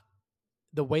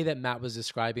 the way that Matt was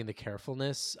describing the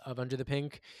carefulness of Under the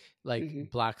Pink,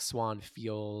 like Black Swan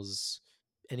feels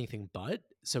anything but.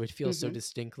 So it feels so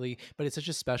distinctly, but it's such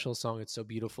a special song. It's so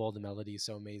beautiful. The melody is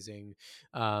so amazing.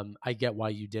 I get why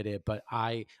you did it, but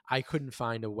I couldn't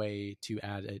find a way to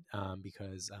add it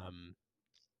because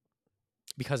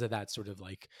of that sort of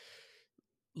like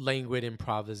languid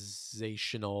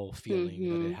improvisational feeling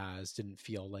that it has. Didn't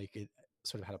feel like it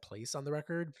sort of had a place on the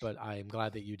record, but I'm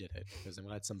glad that you did it, because I'm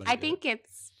glad somebody I think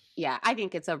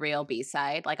it's a real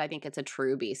B-side. Like, I think it's a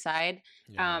true B-side.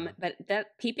 But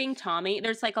that Peeping Tommy,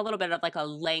 there's like a little bit of like a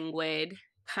languid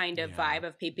kind of vibe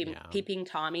of Peeping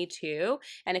Tommy too.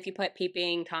 And if you put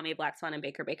Peeping Tommy, Black Swan, and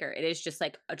Baker Baker, it is just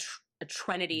like a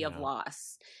trinity of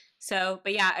loss. So,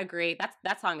 but yeah, agree.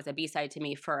 That song is a B-side to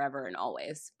me forever and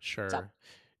always. Sure. So.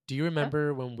 Do you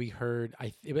remember when we heard,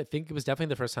 I think it was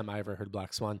definitely the first time I ever heard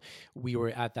Black Swan. We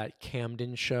were at that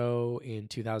Camden show in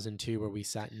 2002 where we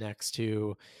sat next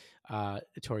to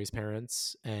Tori's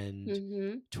parents,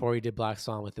 and Tori did Black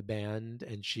Swan with the band,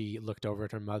 and she looked over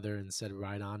at her mother and said,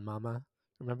 "Ride on, Mama."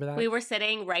 Remember that? We were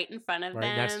sitting right in front of them.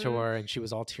 Right next to her, and she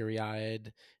was all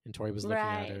teary-eyed, and Tori was looking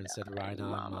at her and said, "Ride on,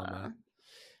 Mama."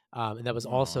 And that was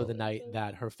also the night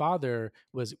that her father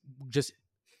was just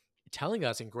telling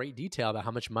us in great detail about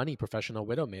how much money Professional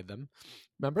Widow made them.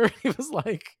 Remember? He was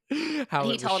like, how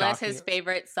he told us his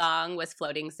favorite song was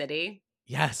Floating City.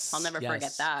 Yes. I'll never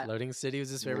forget that. Floating City was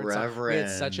his favorite song. We had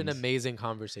such an amazing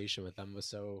conversation with them. It was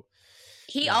so...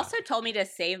 He also told me to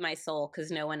save my soul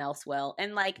because no one else will.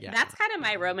 And like, that's kind of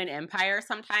my Roman Empire.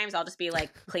 Sometimes I'll just be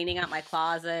like cleaning out my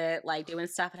closet, like doing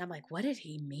stuff. And I'm like, what did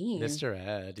he mean? Mr.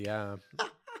 Ed. Yeah.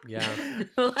 Yeah.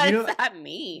 What does that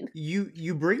mean?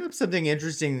 You bring up something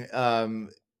interesting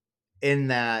in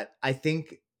that I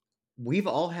think we've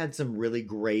all had some really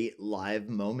great live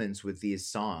moments with these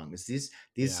songs.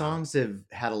 These songs have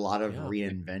had a lot of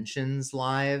reinventions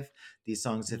live. These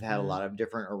songs have had a lot of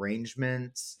different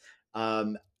arrangements.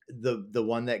 The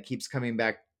one that keeps coming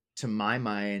back to my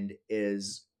mind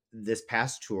is this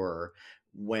past tour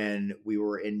when we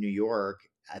were in New York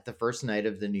at the first night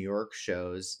of the New York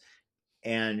shows,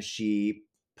 and she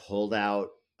pulled out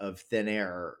of thin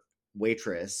air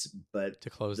Waitress, but To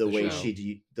close the the way show.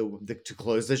 she to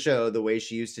close the show, the way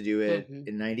she used to do it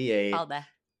in '98, All that.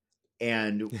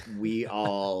 and we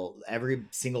all, every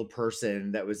single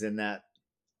person that was in that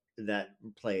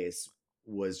place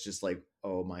was just like,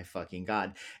 oh my fucking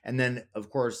god. And then of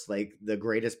course, like, the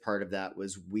greatest part of that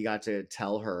was we got to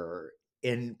tell her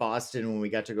in Boston when we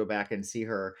got to go back and see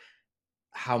her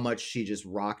how much she just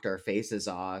rocked our faces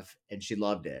off, and she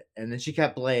loved it, and then she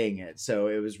kept playing it. So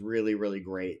it was really, really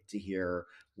great to hear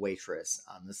Waitress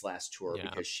on this last tour Yeah.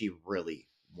 because she really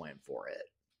went for it.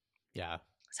 Yeah.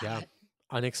 It's Yeah. hot.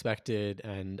 Unexpected,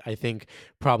 and I think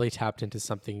probably tapped into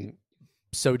something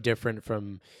so different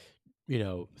from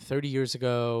 30 years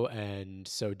ago, and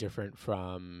so different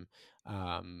from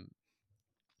um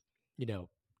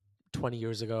 20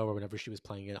 years ago, or whenever she was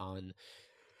playing it on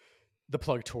the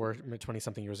Plug tour 20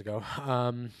 something years ago.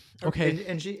 Okay.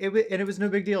 And it was no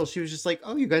big deal. She was just like,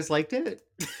 oh, you guys liked it.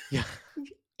 Yeah. Like,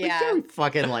 yeah, Yeah. we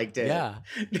fucking liked it. Yeah.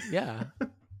 Yeah.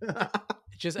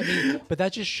 Just, I mean, but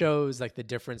that just shows like the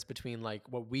difference between like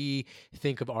what we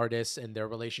think of artists and their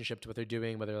relationship to what they're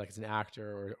doing, whether like as an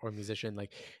actor or a musician.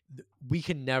 Like we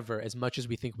can never, as much as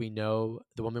we think we know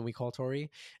the woman we call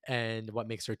Tori and what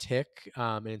makes her tick,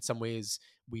 and in some ways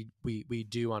we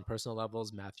do on personal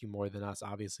levels. Matthew more than us,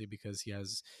 obviously, because he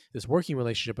has this working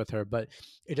relationship with her. But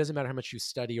it doesn't matter how much you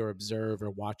study or observe or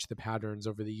watch the patterns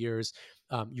over the years.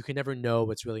 You can never know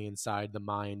what's really inside the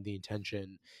mind, the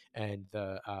intention, and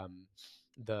the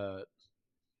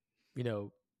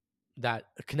that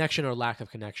connection or lack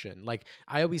of connection. Like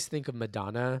I always think of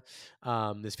Madonna.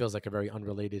 This feels like a very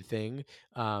unrelated thing.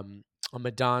 A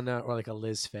Madonna or like a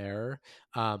Liz Phair,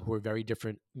 who are very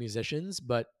different musicians,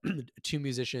 but two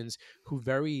musicians who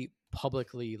very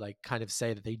publicly like kind of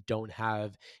say that they don't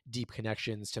have deep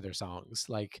connections to their songs.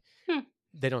 Like Hmm.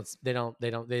 they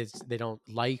don't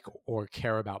like or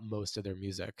care about most of their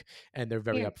music, and they're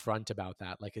very Weird. upfront about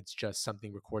that. Like it's just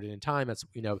something recorded in time. That's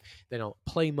they don't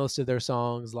play most of their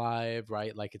songs live,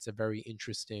 right? Like it's a very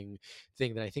interesting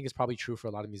thing that I think is probably true for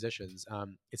a lot of musicians.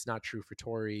 It's not true for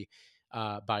Tori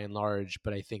by and large,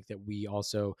 but I think that we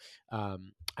also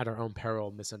at our own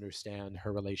peril misunderstand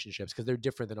her relationships because they're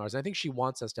different than ours. And I think she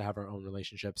wants us to have our own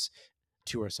relationships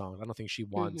to her songs. I don't think she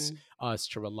wants us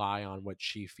to rely on what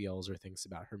she feels or thinks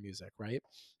about her music, right?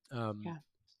 Yeah.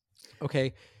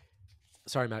 Okay.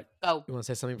 Sorry, Matt. Oh, You want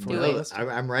to say something before do the it. No, playlist?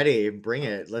 I'm ready. Bring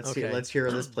it. Okay. Let's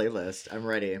hear this playlist. I'm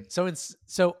ready. So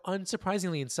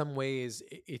unsurprisingly, in some ways,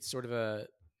 it's sort of a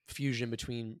fusion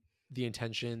between the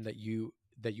intention that you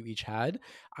each had.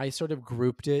 I sort of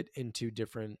grouped it into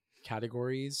different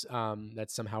categories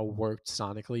that somehow worked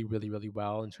sonically really, really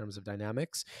well in terms of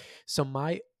dynamics. So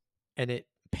and it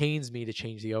pains me to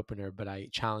change the opener, but I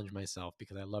challenge myself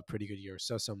because I love Pretty Good Year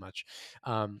so much.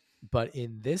 But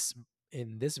in this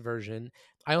version,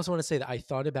 I also want to say that I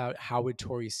thought about how would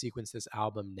Tori sequence this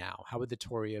album now? How would the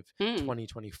Tori of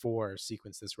 2024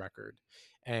 sequence this record?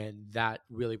 And that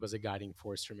really was a guiding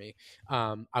force for me.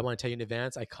 I want to tell you in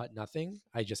advance, I cut nothing.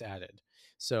 I just added.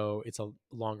 So it's a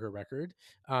longer record.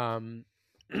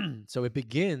 So it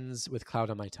begins with Cloud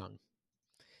on My Tongue,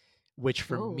 which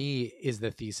for Oh. me is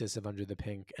the thesis of Under the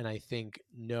Pink. And I think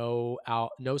no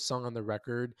song on the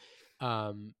record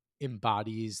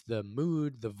embodies the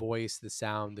mood, the voice, the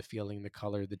sound, the feeling, the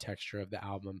color, the texture of the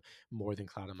album more than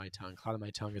Cloud on My Tongue. Cloud on My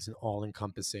Tongue is an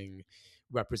all-encompassing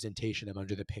representation of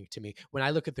Under the Pink to me. When I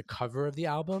look at the cover of the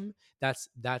album, that's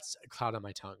Cloud on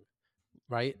My Tongue,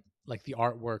 right? Like the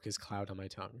artwork is Cloud on My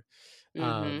Tongue.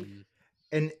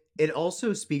 And it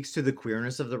also speaks to the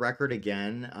queerness of the record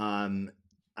again.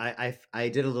 I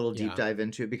did a little deep dive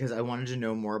into it because I wanted to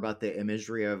know more about the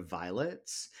imagery of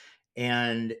violets.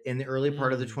 And in the early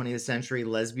part of the 20th century,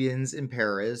 lesbians in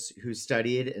Paris who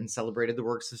studied and celebrated the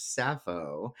works of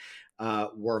Sappho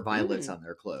wore violets on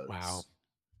their clothes. Wow.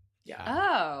 Yeah.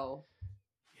 Oh.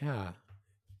 Yeah.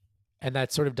 And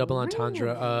that sort of double entendre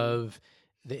Really? of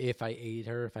the if I ate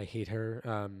her, if I hate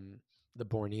her, the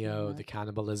Borneo, the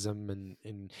cannibalism,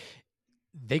 and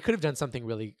they could have done something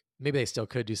really, maybe they still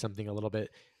could do something a little bit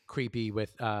creepy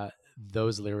with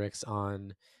those lyrics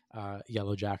on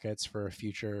Yellow Jackets for a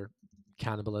future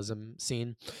cannibalism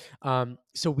scene.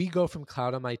 So we go from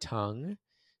Cloud on My Tongue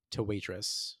to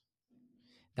Waitress.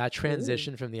 That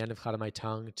transition from the end of Cloud on My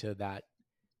Tongue to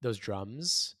those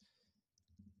drums,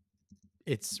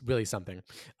 it's really something.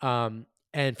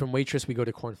 And from Waitress, we go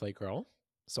to Cornflake Girl.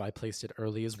 So I placed it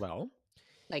early as well.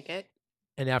 Like it?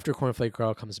 And after Cornflake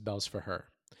Girl comes Bells for Her.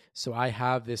 So I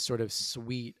have this sort of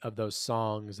suite of those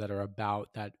songs that are about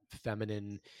that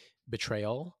feminine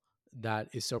betrayal that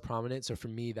is so prominent. So for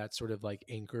me, that sort of like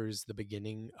anchors the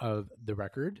beginning of the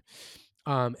record.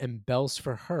 And Bells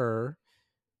for Her,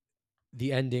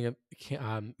 the ending of,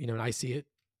 and I see it,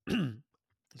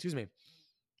 excuse me,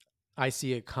 I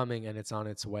see it coming and it's on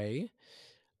its way,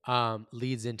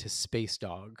 leads into Space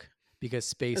Dog, because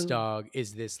Space Ooh. Dog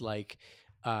is this like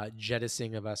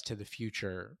jettisoning of us to the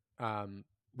future.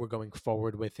 We're going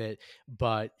forward with it,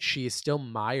 but she is still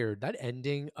mired. That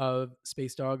ending of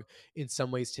Space Dog, in some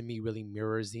ways, to me, really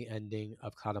mirrors the ending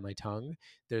of Cloud on My Tongue.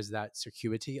 There's that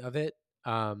circuity of it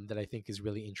that I think is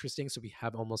really interesting. So we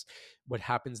have almost what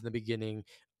happens in the beginning.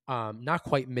 Not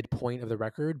quite midpoint of the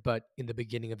record, but in the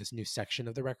beginning of this new section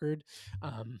of the record,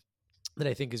 that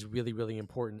I think is really, really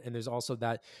important. And there's also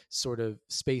that sort of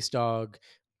Space Dog,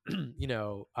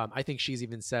 I think she's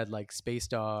even said like Space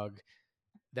Dog,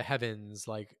 the heavens,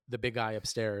 like the big guy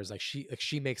upstairs, like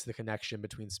she makes the connection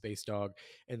between Space Dog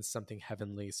and something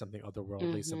heavenly, something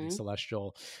otherworldly, something Mm-hmm.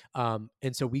 celestial.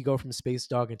 And so we go from Space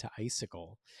Dog into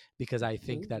Icicle, because I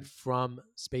think that Ooh. from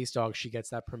Space Dog she gets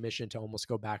that permission to almost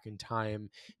go back in time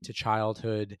to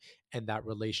childhood and that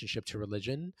relationship to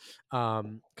religion.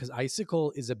 Because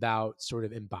Icicle is about sort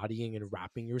of embodying and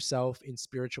wrapping yourself in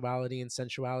spirituality and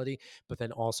sensuality, but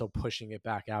then also pushing it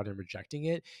back out and rejecting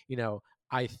it.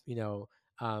 I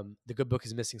the good book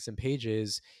is missing some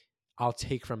pages. I'll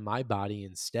take from my body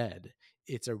instead.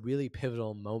 It's a really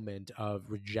pivotal moment of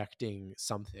rejecting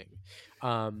something.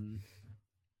 Um,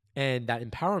 and that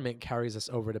empowerment carries us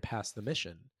over to Past the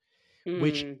Mission,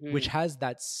 which Mm-hmm. has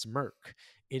that smirk.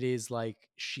 It is like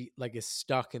she like is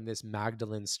stuck in this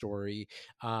Magdalene story.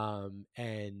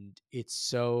 And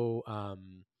it's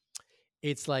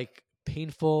like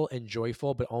painful and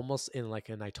joyful, but almost in like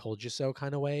an "I told you so"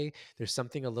 kind of way. There's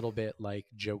something a little bit like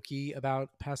jokey about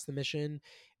Past the Mission,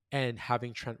 and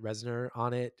having Trent Reznor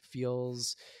on it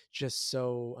feels just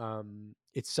so.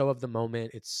 It's so of the moment.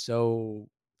 It's so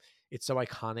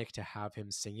iconic to have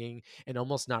him singing, and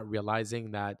almost not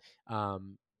realizing that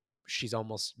um, she's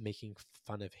almost making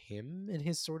fun of him and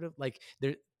his sort of like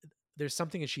there's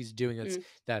something that she's doing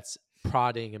that's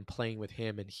prodding and playing with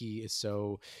him, and he is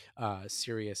so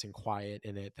serious and quiet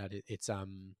in it that it's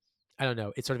I don't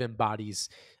know, it sort of embodies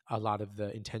a lot of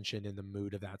the intention and the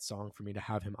mood of that song for me to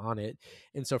have him on it.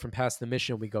 And so from Past the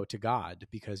Mission we go to God,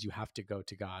 because you have to go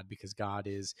to God, because God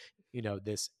is,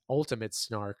 this ultimate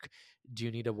snark. Do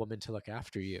you need a woman to look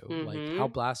after you? Like, how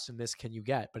Mm-hmm. blasphemous can you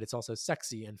get? But it's also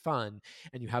sexy and fun,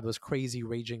 and you have those crazy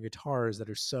raging guitars that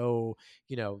are so,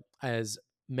 as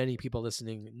many people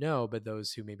listening know, but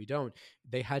those who maybe don't,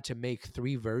 they had to make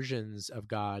 3 versions of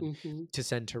God Mm-hmm. to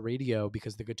send to radio,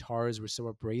 because the guitars were so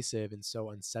abrasive and so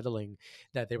unsettling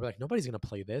that they were like, nobody's going to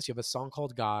play this. You have a song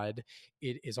called God.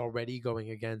 It is already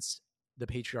going against the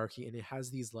patriarchy, and it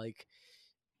has these like,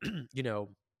 you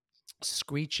know,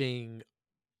 screeching,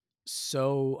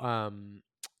 so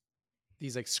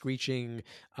these like screeching,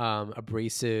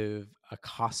 abrasive,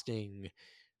 accosting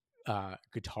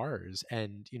guitars.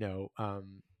 And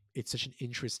it's such an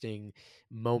interesting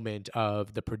moment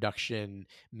of the production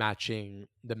matching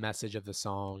the message of the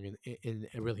song in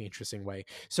a really interesting way.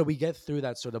 So we get through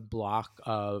that sort of block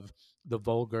of the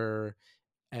vulgar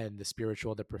and the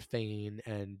spiritual, the profane,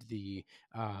 and the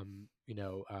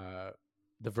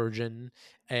virgin.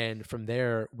 And from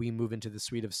there, we move into the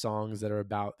suite of songs that are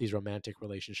about these romantic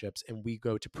relationships. And we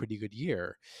go to Pretty Good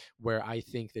Year, where I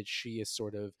think that she is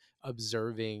sort of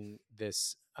observing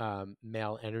this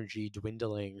male energy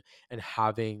dwindling and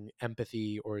having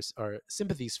empathy or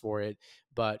sympathies for it.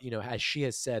 But, as she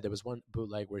has said, there was one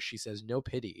bootleg where she says, "No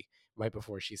pity," right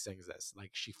before she sings this.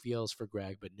 Like, she feels for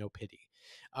Greg, but no pity.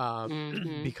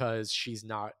 Mm-hmm. Because she's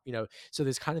not, so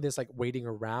there's kind of this like waiting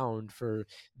around for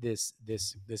this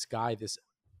guy, this,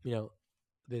 you know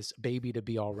this baby to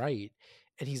be all right,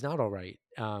 and he's not all right.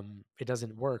 It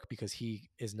doesn't work because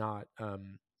he's not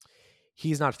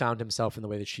found himself in the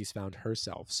way that she's found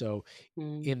herself. So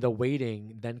Mm-hmm. in the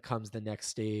waiting then comes the next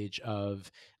stage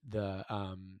of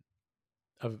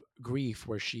grief,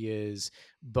 where she is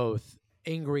both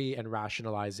angry and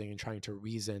rationalizing and trying to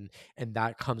reason, and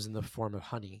that comes in the form of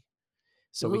Honey.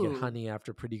 So we get Ooh. Honey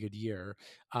after Pretty Good Year.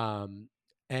 Um,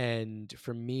 and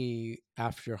for me,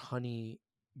 after Honey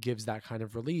gives that kind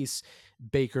of release,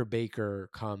 Baker Baker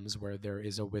comes, where there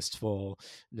is a wistful,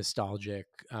 nostalgic,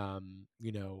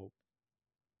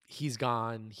 he's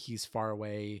gone, he's far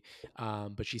away,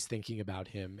 but she's thinking about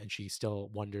him and she still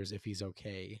wonders if he's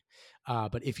okay.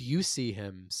 But if you see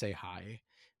him, say hi,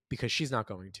 because she's not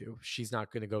going to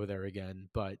go there again.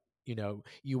 But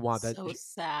You want that. So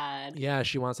sad. Yeah,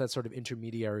 she wants that sort of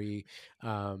intermediary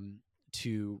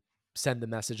to send the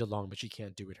message along, but she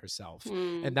can't do it herself.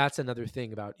 And that's another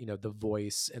thing about the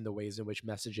voice and the ways in which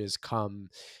messages come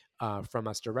from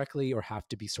us directly or have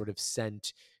to be sort of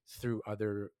sent through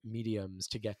other mediums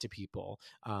to get to people.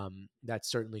 That's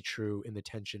certainly true in the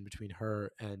tension between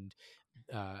her and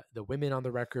the women on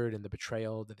the record and the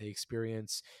betrayal that they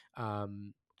experience.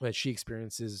 That she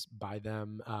experiences by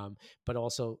them, but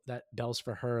also that bells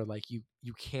for her, like you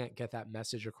can't get that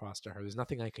message across to her. There's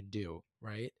nothing I can do,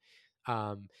 right?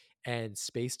 um, and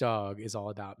Space Dog is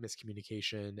all about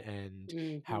miscommunication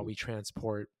and how Mm-hmm. we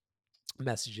transport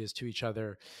messages to each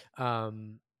other.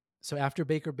 um, so after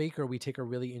Baker Baker, we take a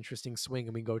really interesting swing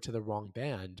and we go to the Wrong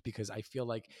Band, because I feel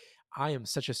like I am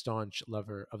such a staunch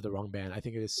lover of the Wrong Band. I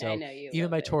think it is I so, know you even love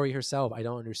by it. Tori herself, I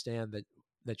don't understand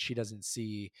that she doesn't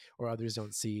see, or others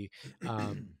don't see.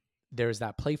 There's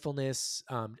that playfulness.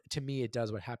 To me, it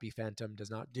does what Happy Phantom does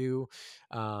not do.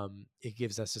 It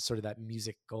gives us a sort of that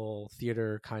musical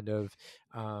theater kind of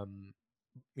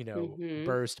Mm-hmm.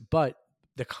 burst. But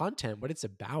the content, what it's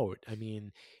about, I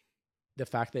mean, the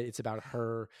fact that it's about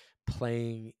her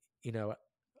playing, you know,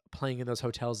 playing in those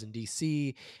hotels in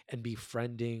DC and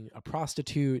befriending a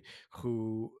prostitute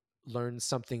who learns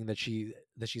something that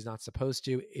she's not supposed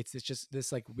to. It's just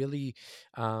this like really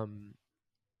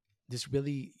this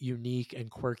really unique and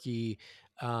quirky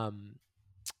um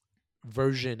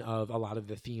version of a lot of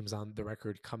the themes on the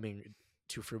record coming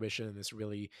to fruition in this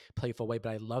really playful way. But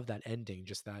I love that ending,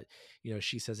 just that,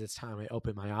 she says, "It's time I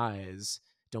open my eyes.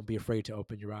 Don't be afraid to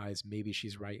open your eyes. Maybe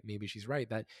she's right. Maybe she's right."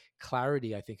 That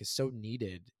clarity, I think, is so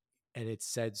needed. And it's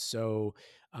said so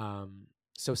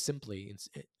simply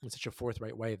in such a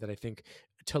forthright way that I think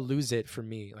to lose it for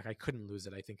me, like I couldn't lose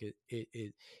it. I think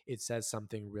it says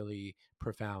something really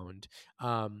profound.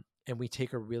 And we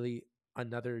take a really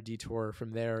another detour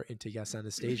from there into Yes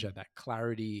Anastasia. That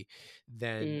clarity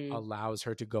then Mm. allows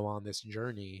her to go on this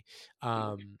journey.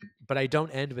 But I don't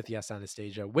end with Yes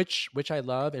Anastasia, which I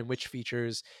love, and which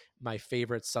features my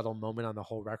favorite subtle moment on the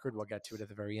whole record. We'll get to it at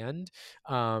the very end.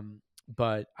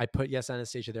 But I put Yes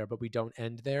Anastasia there, but we don't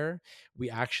end there. We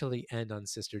actually end on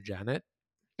Sister Janet.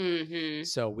 Mm-hmm.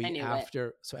 So I knew it.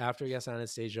 after Yes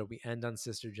Anastasia, we end on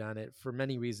Sister Janet for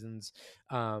many reasons.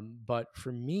 But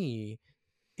for me,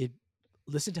 it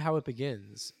listen to how it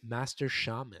begins. Master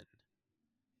Shaman,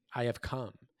 I have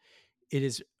come. It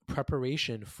is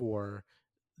preparation for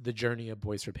the journey of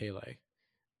Boys for Pele,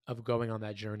 of going on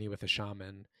that journey with a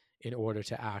shaman in order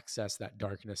to access that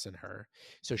darkness in her.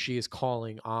 So she is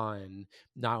calling on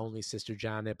not only Sister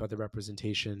Janet, but the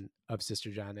representation of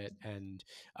Sister Janet and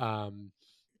um,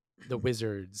 the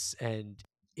wizards. And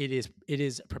it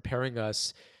is preparing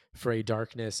us for a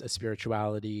darkness, a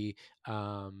spirituality,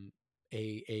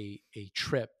 a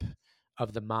trip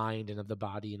of the mind and of the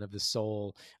body and of the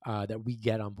soul that we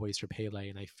get on Boys for Pele.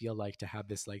 And I feel like to have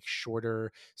this like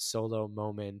shorter solo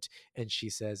moment, and she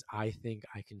says, "I think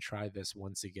I can try this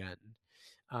once again,"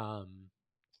 um,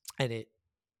 and it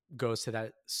goes to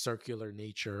that circular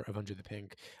nature of Under the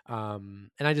Pink. And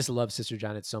I just love Sister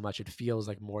Janet so much. It feels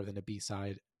like more than a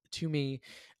B-side to me.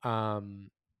 Um,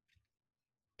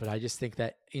 but I just think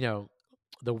that,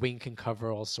 the wing can cover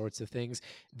all sorts of things.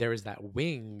 There is that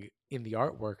wing in the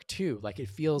artwork too. Like it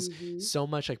feels Mm-hmm. so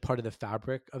much like part of the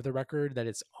fabric of the record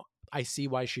that I see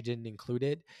why she didn't include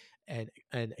it and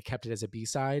kept it as a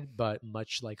B-side. But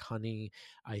much like Honey,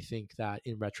 I think that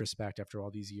in retrospect, after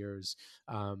all these years,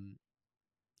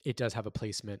 it does have a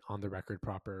placement on the record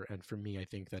proper. And for me, I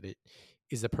think that it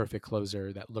is the perfect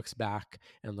closer that looks back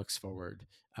and looks forward,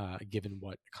 given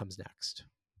what comes next.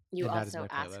 You And that is also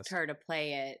my asked playlist. her to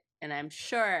play it, and I'm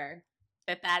sure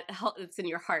that it's in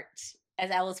your heart,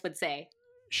 as Alice would say.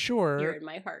 You're Sure, in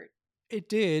my heart. it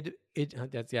did.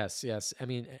 That's yes. I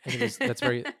mean, and that's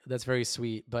very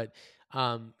sweet. But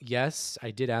yes,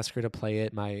 I did ask her to play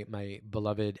it. My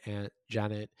beloved Aunt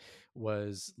Janet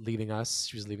was leaving us.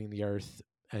 She was leaving the earth,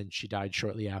 and she died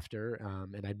shortly after.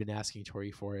 And I'd been asking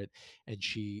Tori for it, and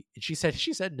she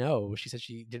said no. She said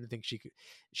she didn't think she could.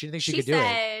 She didn't think she she could do it.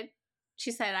 said,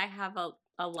 she said, I have a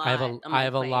I have lot a on I my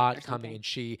have a plate or lot coming,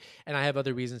 something. and I have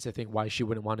other reasons to think why she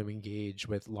wouldn't want to engage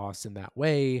with loss in that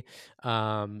way,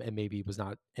 and maybe was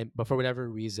not, but for whatever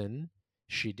reason,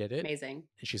 she did it, Amazing.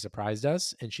 and she surprised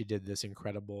us, and she did this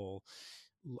incredible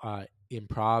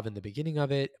improv in the beginning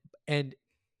of it. And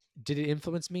did it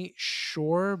influence me?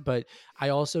 Sure, but I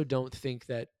also don't think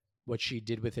that what she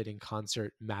did with it in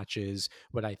concert matches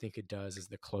what I think it does as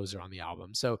the closer on the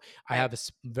album. So I Right. have a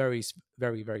very,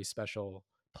 very, very special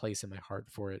place in my heart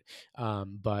for it.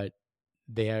 But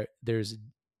there's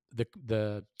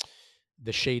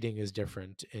the shading is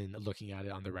different in looking at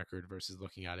it on the record versus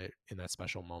looking at it in that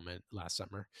special moment last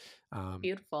summer.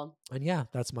 Beautiful. And yeah,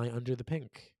 that's my Under the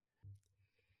Pink.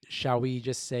 Shall we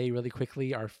just say really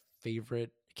quickly our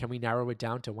favorite? Can we narrow it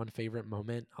down to one favorite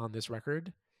moment on this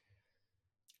record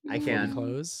I before we can.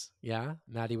 close? Yeah,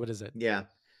 Maddie, what is it? Yeah.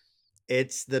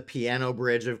 It's the piano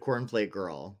bridge of Cornflake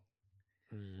Girl.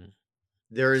 Mm, so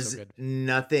There's good.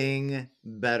 nothing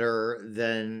better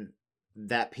than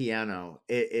that piano.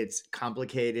 It's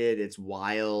complicated, it's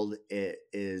wild, it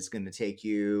is going to take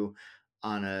you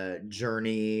on a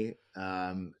journey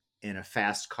in a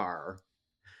fast car.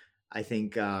 I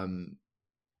think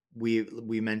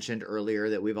we mentioned earlier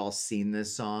that we've all seen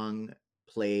this song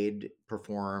played,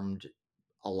 performed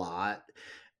a lot,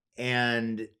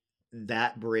 and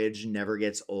that bridge never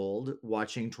gets old.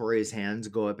 Watching Tori's hands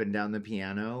go up and down the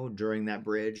piano during that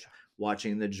bridge,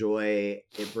 watching the joy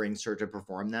it brings her to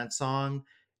perform that song,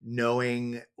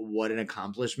 knowing what an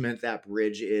accomplishment that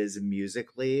bridge is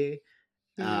musically,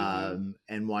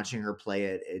 and watching her play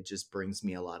it, it just brings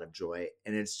me a lot of joy.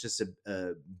 And it's just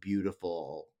a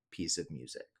beautiful piece of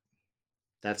music.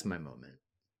 That's my moment.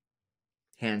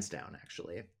 Hands down,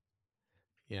 actually.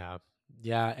 Yeah.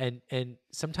 Yeah, and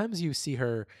sometimes you see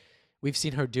her, we've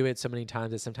seen her do it so many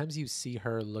times that sometimes you see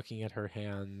her looking at her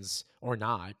hands or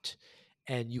not,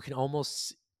 and you can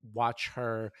almost watch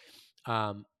her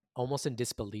um almost in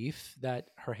disbelief that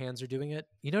her hands are doing it.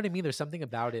 You know what I mean? There's something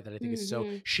about it that I think is so,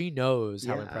 Mm-hmm. she knows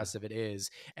how Yeah. impressive it is,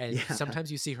 and Yeah.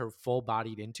 sometimes you see her full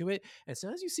bodied into it, and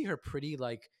sometimes you see her pretty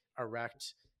like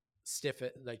erect, stiff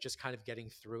it, like just kind of getting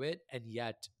through it, and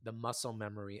yet the muscle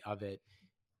memory of it,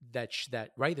 that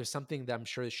right, there's something that I'm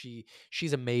sure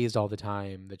she's amazed all the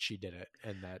time that she did it,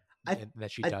 I and that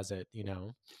she I does it, you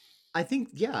know. I think,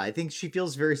 yeah, I think she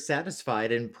feels very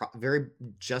satisfied and very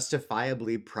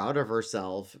justifiably proud of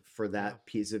herself for Yeah, that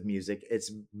piece of music. It's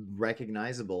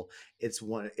recognizable. It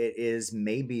is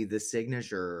maybe the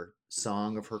signature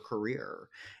song of her career.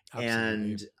 absolutely.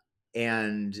 And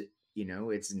and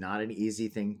it's not an easy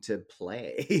thing to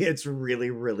play. It's really,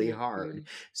 really hard. Mm-mm. Well,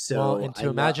 So and to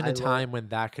imagine I a love time when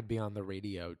that could be on the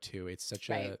radio too,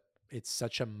 Right. it's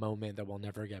such a moment that we'll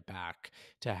never get back,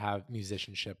 to have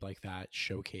musicianship like that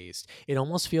showcased. It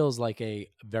almost feels like a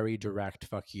very direct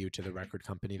fuck you to the record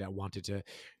company that wanted to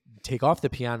take off the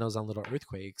pianos on Little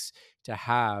Earthquakes, to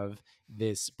have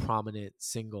this prominent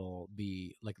single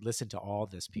be like, listen to all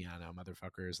this piano,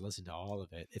 motherfuckers, listen to all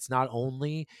of it. It's not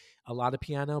only a lot of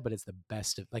piano, but it's the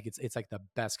best of, like, it's like the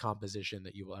best composition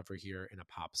that you will ever hear in a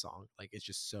pop song. Like, it's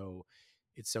just so,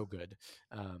 it's so good.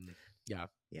 Yeah.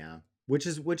 Yeah. Which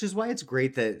is why it's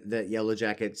great that Yellow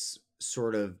Jackets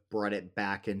sort of brought it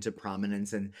back into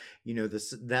prominence. And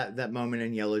this that moment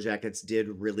in Yellow Jackets did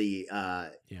really Yeah.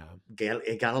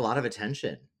 it got a lot of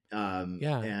attention.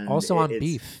 Yeah. And Also on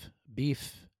it's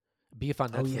Beef on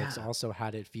oh Netflix yeah. also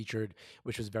had it featured,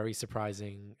 which was very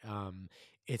surprising.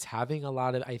 It's having a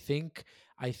lot of, I think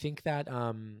that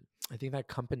I think that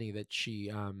company that she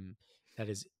that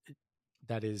is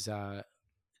that is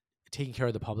taking care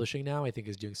of the publishing now, I think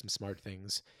is doing some smart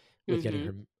things with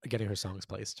Mm-hmm. getting her songs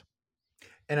placed.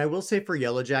 And I will say for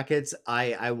Yellow Jackets,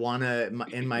 I wanna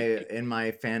in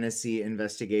my fantasy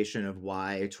investigation of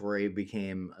why Tori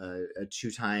became a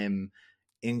two-time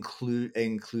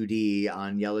includee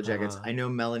on Yellow Jackets. Uh-huh. I know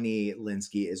Melanie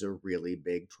Linsky is a really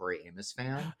big Tori Amos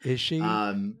fan. Is she? Oh, I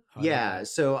love Yeah, that.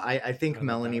 so I think I love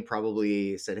Melanie that.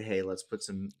 probably said, "Hey, let's put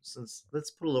a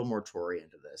little more Tori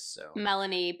into this." So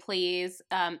Melanie, please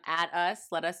add us.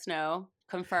 Let us know.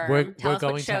 We're Confirm. Tell we're us what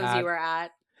going to shows you add, were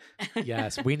at.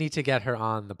 yes, we need to get her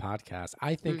on the podcast. Mm-hmm.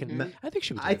 I think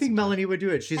she would do I it think sometime. Melanie would do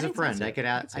it. I She's a think so friend. too. I could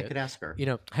see I it. could ask her. You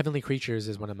know, Heavenly Creatures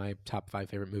is one of my top 5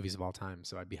 favorite movies of all time,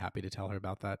 so I'd be happy to tell her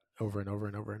about that over and over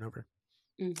and over and over.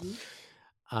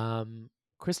 Mm-hmm. Um,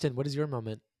 Kristen, what is your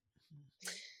moment?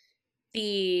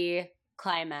 The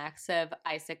climax of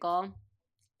Icicle.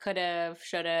 Could have,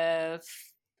 should have.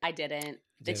 I didn't.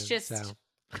 It's Didn't just so.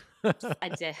 I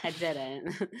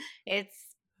didn't. It's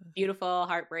beautiful,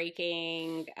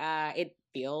 heartbreaking. It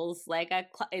feels like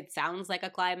it sounds like a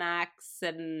climax,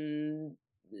 and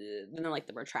then like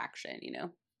the retraction. Sorry,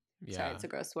 Yeah. it's a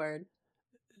gross word.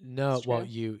 No, It's well, true.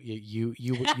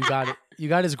 you got it. You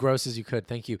got as gross as you could.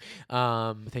 Thank you.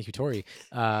 Thank you, Tori.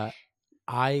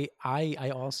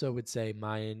 I also would say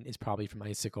mine is probably from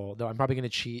Icicle, though I'm probably going to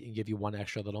cheat and give you one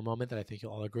extra little moment that I think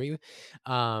you'll all agree with.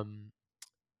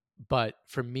 But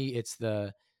for me, it's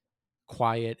the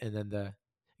quiet and then the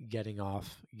getting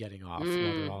off while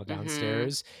they're all Mm-hmm.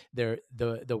 downstairs. They're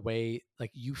the way,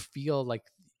 like, you feel like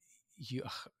you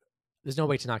there's no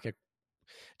way to not get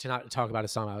to not talk about a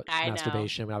song about I know.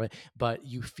 masturbation, but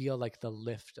you feel like the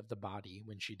lift of the body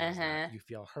when she does that. You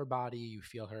feel her body, you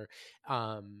feel her,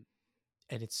 and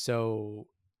it's so,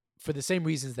 for the same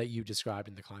reasons that you described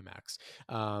in the climax.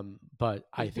 But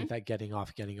I think that getting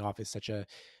off is such a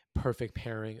perfect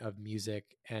pairing of music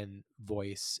and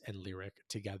voice and lyric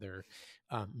together,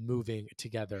 moving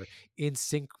together in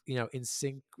sync,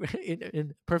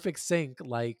 in perfect sync,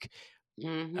 like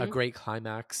a great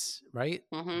climax, right?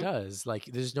 Does. Like,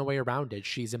 there's no way around it.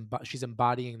 She's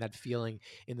embodying that feeling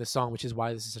in the song, which is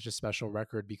why this is such a special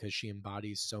record, because she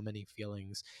embodies so many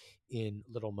feelings in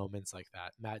little moments like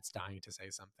that. Matt's dying to say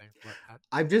something. What, Matt?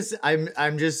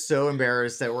 I'm just so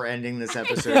embarrassed that we're ending this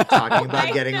episode talking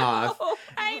about getting off.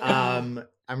 I know.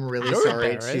 I'm really You're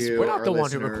sorry embarrassed. to We're not our the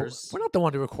listeners. we're not the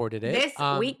one who recorded it. This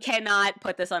we cannot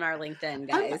put this on our LinkedIn,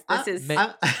 guys.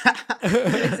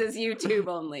 This is YouTube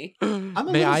only. I'm a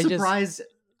little surprised.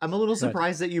 I'm a little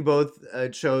surprised that you both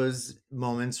chose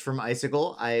moments from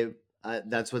Icicle.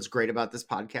 That's what's great about this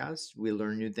podcast. We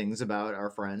learn new things about our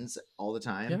friends all the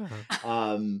time.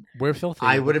 Yeah. We're filthy.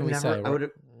 I would have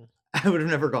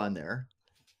never gone there.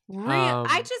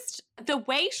 I just, the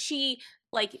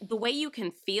way you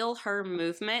can feel her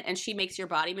movement, and she makes your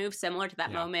body move similar to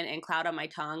that moment in Cloud on My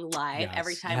Tongue live.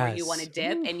 Every time where you want to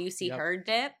dip and you see her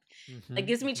dip, it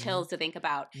gives me chills to think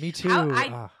about. Me too.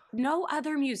 No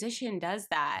other musician does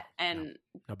that, and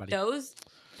nobody. Those.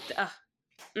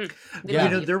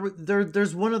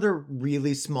 There's one other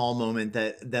really small moment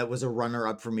that was a runner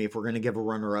up for me, if we're going to give a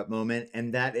runner up moment,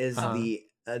 and that is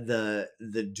the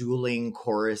dueling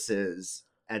choruses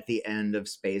at the end of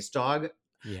Space Dog.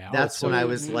 Yeah, that's when I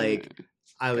was like,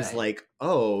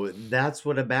 oh, that's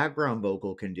what a background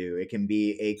vocal can do. It can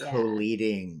be a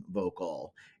co-leading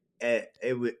vocal. I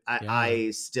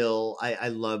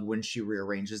love when she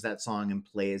rearranges that song and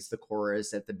plays the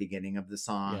chorus at the beginning of the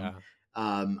song.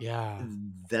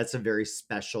 That's a very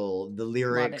special, the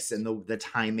lyrics and the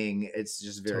timing, it's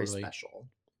just very special.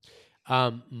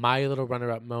 My little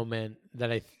runner-up moment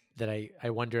that I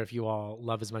wonder if you all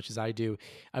love as much as I do.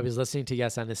 I was listening to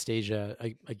Yes Anastasia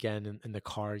again in the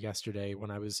car yesterday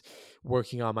when I was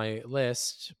working on my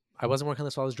list. I wasn't working on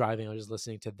this while I was driving. I was just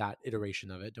listening to that iteration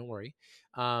of it. Don't worry.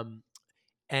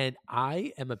 And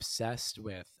I am obsessed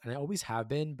with, and I always have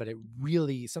been, but it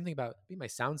really, something about my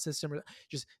sound system, or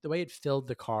just the way it filled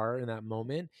the car in that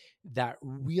moment, that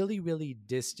really, really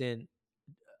distant,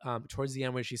 towards the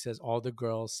end where she says, all the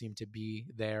girls seem to be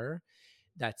there,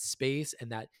 that space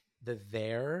and that the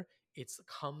there, it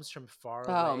comes from far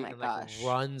away and like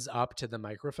runs up to the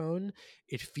microphone.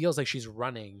 It feels like she's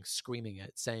running, screaming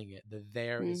it, saying it. The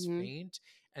there is faint,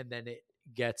 and then it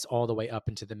gets all the way up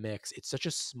into the mix. It's such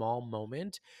a small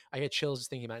moment. I get chills just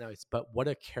thinking about it. But what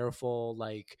a careful,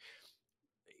 like,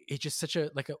 it's just such a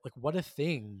what a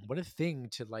thing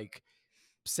to like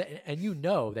say. And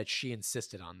that she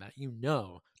insisted on that.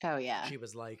 Oh yeah. She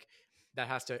was like, that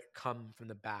has to come from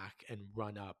the back and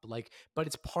run up. But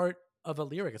it's part of a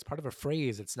lyric. It's part of a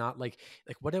phrase. It's not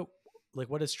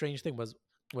what a strange thing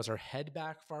was her head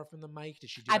back far from the mic? Did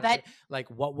she do that?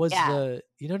 Bet. What was the,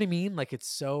 you know what I mean? It's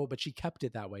so, but she kept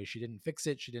it that way. She didn't fix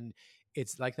it.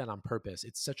 It's like that on purpose.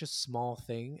 It's such a small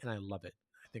thing and I love it.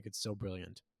 I think it's so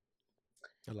brilliant.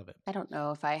 I love it. I don't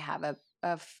know if I have a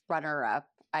runner up.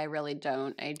 I really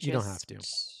don't. You don't have to.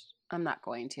 I'm not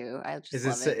going to. I just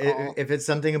love it. If it's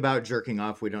something about jerking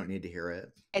off, we don't need to hear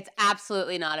it. It's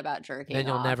absolutely not about jerking off.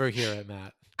 Then you'll never hear it,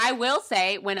 Matt. I will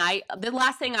say the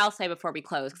last thing I'll say before we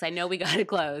close, because I know we got to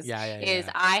close, is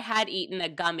I had eaten a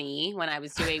gummy when I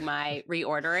was doing my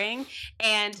reordering,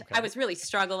 and I was really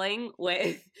struggling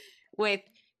with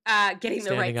getting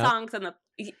the right songs and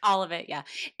all of it,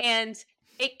 and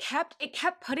it kept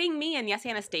putting me in Yes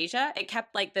Anastasia. It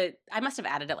kept I must have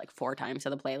added it 4 times to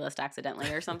the playlist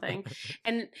accidentally or something.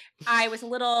 And I was a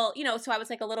little, so I was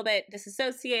a little bit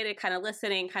disassociated, kind of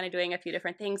listening, kind of doing a few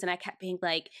different things. And I kept being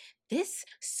like, this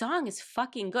song is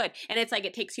fucking good. And it's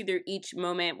it takes you through each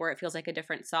moment where it feels like a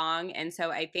different song. And so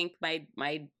I think my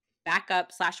backup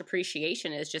 /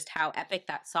 appreciation is just how epic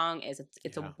that song is.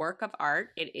 It's a work of art.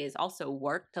 It is also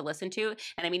work to listen to.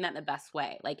 And I mean that in the best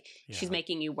way. She's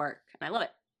making you work. And I love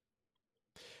it.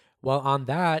 Well, on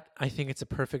that, I think it's a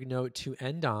perfect note to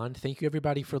end on. Thank you,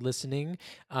 everybody, for listening.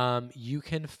 You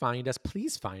can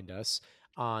please find us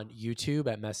on YouTube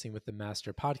at Messing with the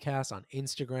Master Podcast, on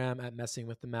Instagram at Messing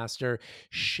with the Master.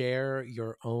 Share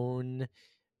your own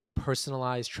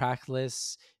personalized track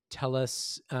lists. Tell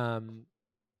us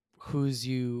whose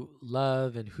you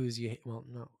love and whose you hate. Well,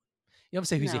 no. You don't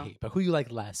say who you No. hate, but who you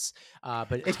like less.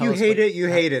 But If tell you us hate what, it, you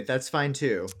hate it. That's fine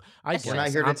too. I That's guess We're not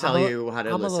here to tell you how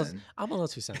to listen. I'm a little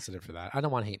too sensitive for that. I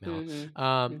don't want hate mail.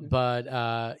 Mm-hmm.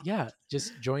 But yeah,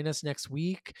 just join us next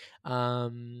week.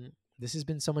 This has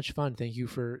been so much fun. Thank you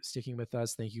for sticking with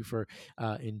us. Thank you for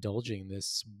indulging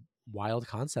this wild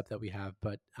concept that we have.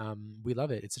 But we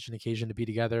love it. It's such an occasion to be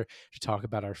together to talk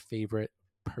about our favorite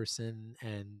person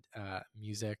and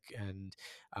music, and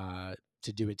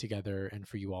to do it together, and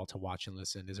for you all to watch and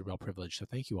listen is a real privilege. So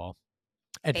thank you all.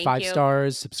 And Thank 5 you.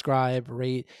 stars, subscribe,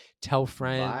 rate, tell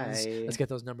friends. Bye. Let's get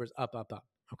those numbers up.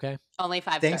 Okay. Only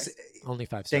 5 Thanks. stars. Only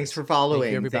 5 stars. Thanks for following.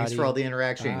 Thank you, everybody. Thanks for all the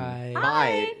interaction. Bye.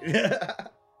 Bye.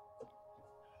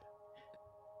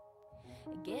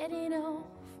 Getting off,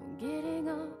 getting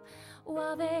up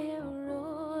while they're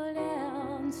all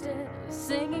downstairs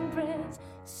singing prayers,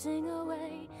 sing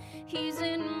away. He's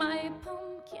in my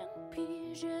pumpkin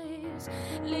PJs.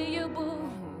 Lay your book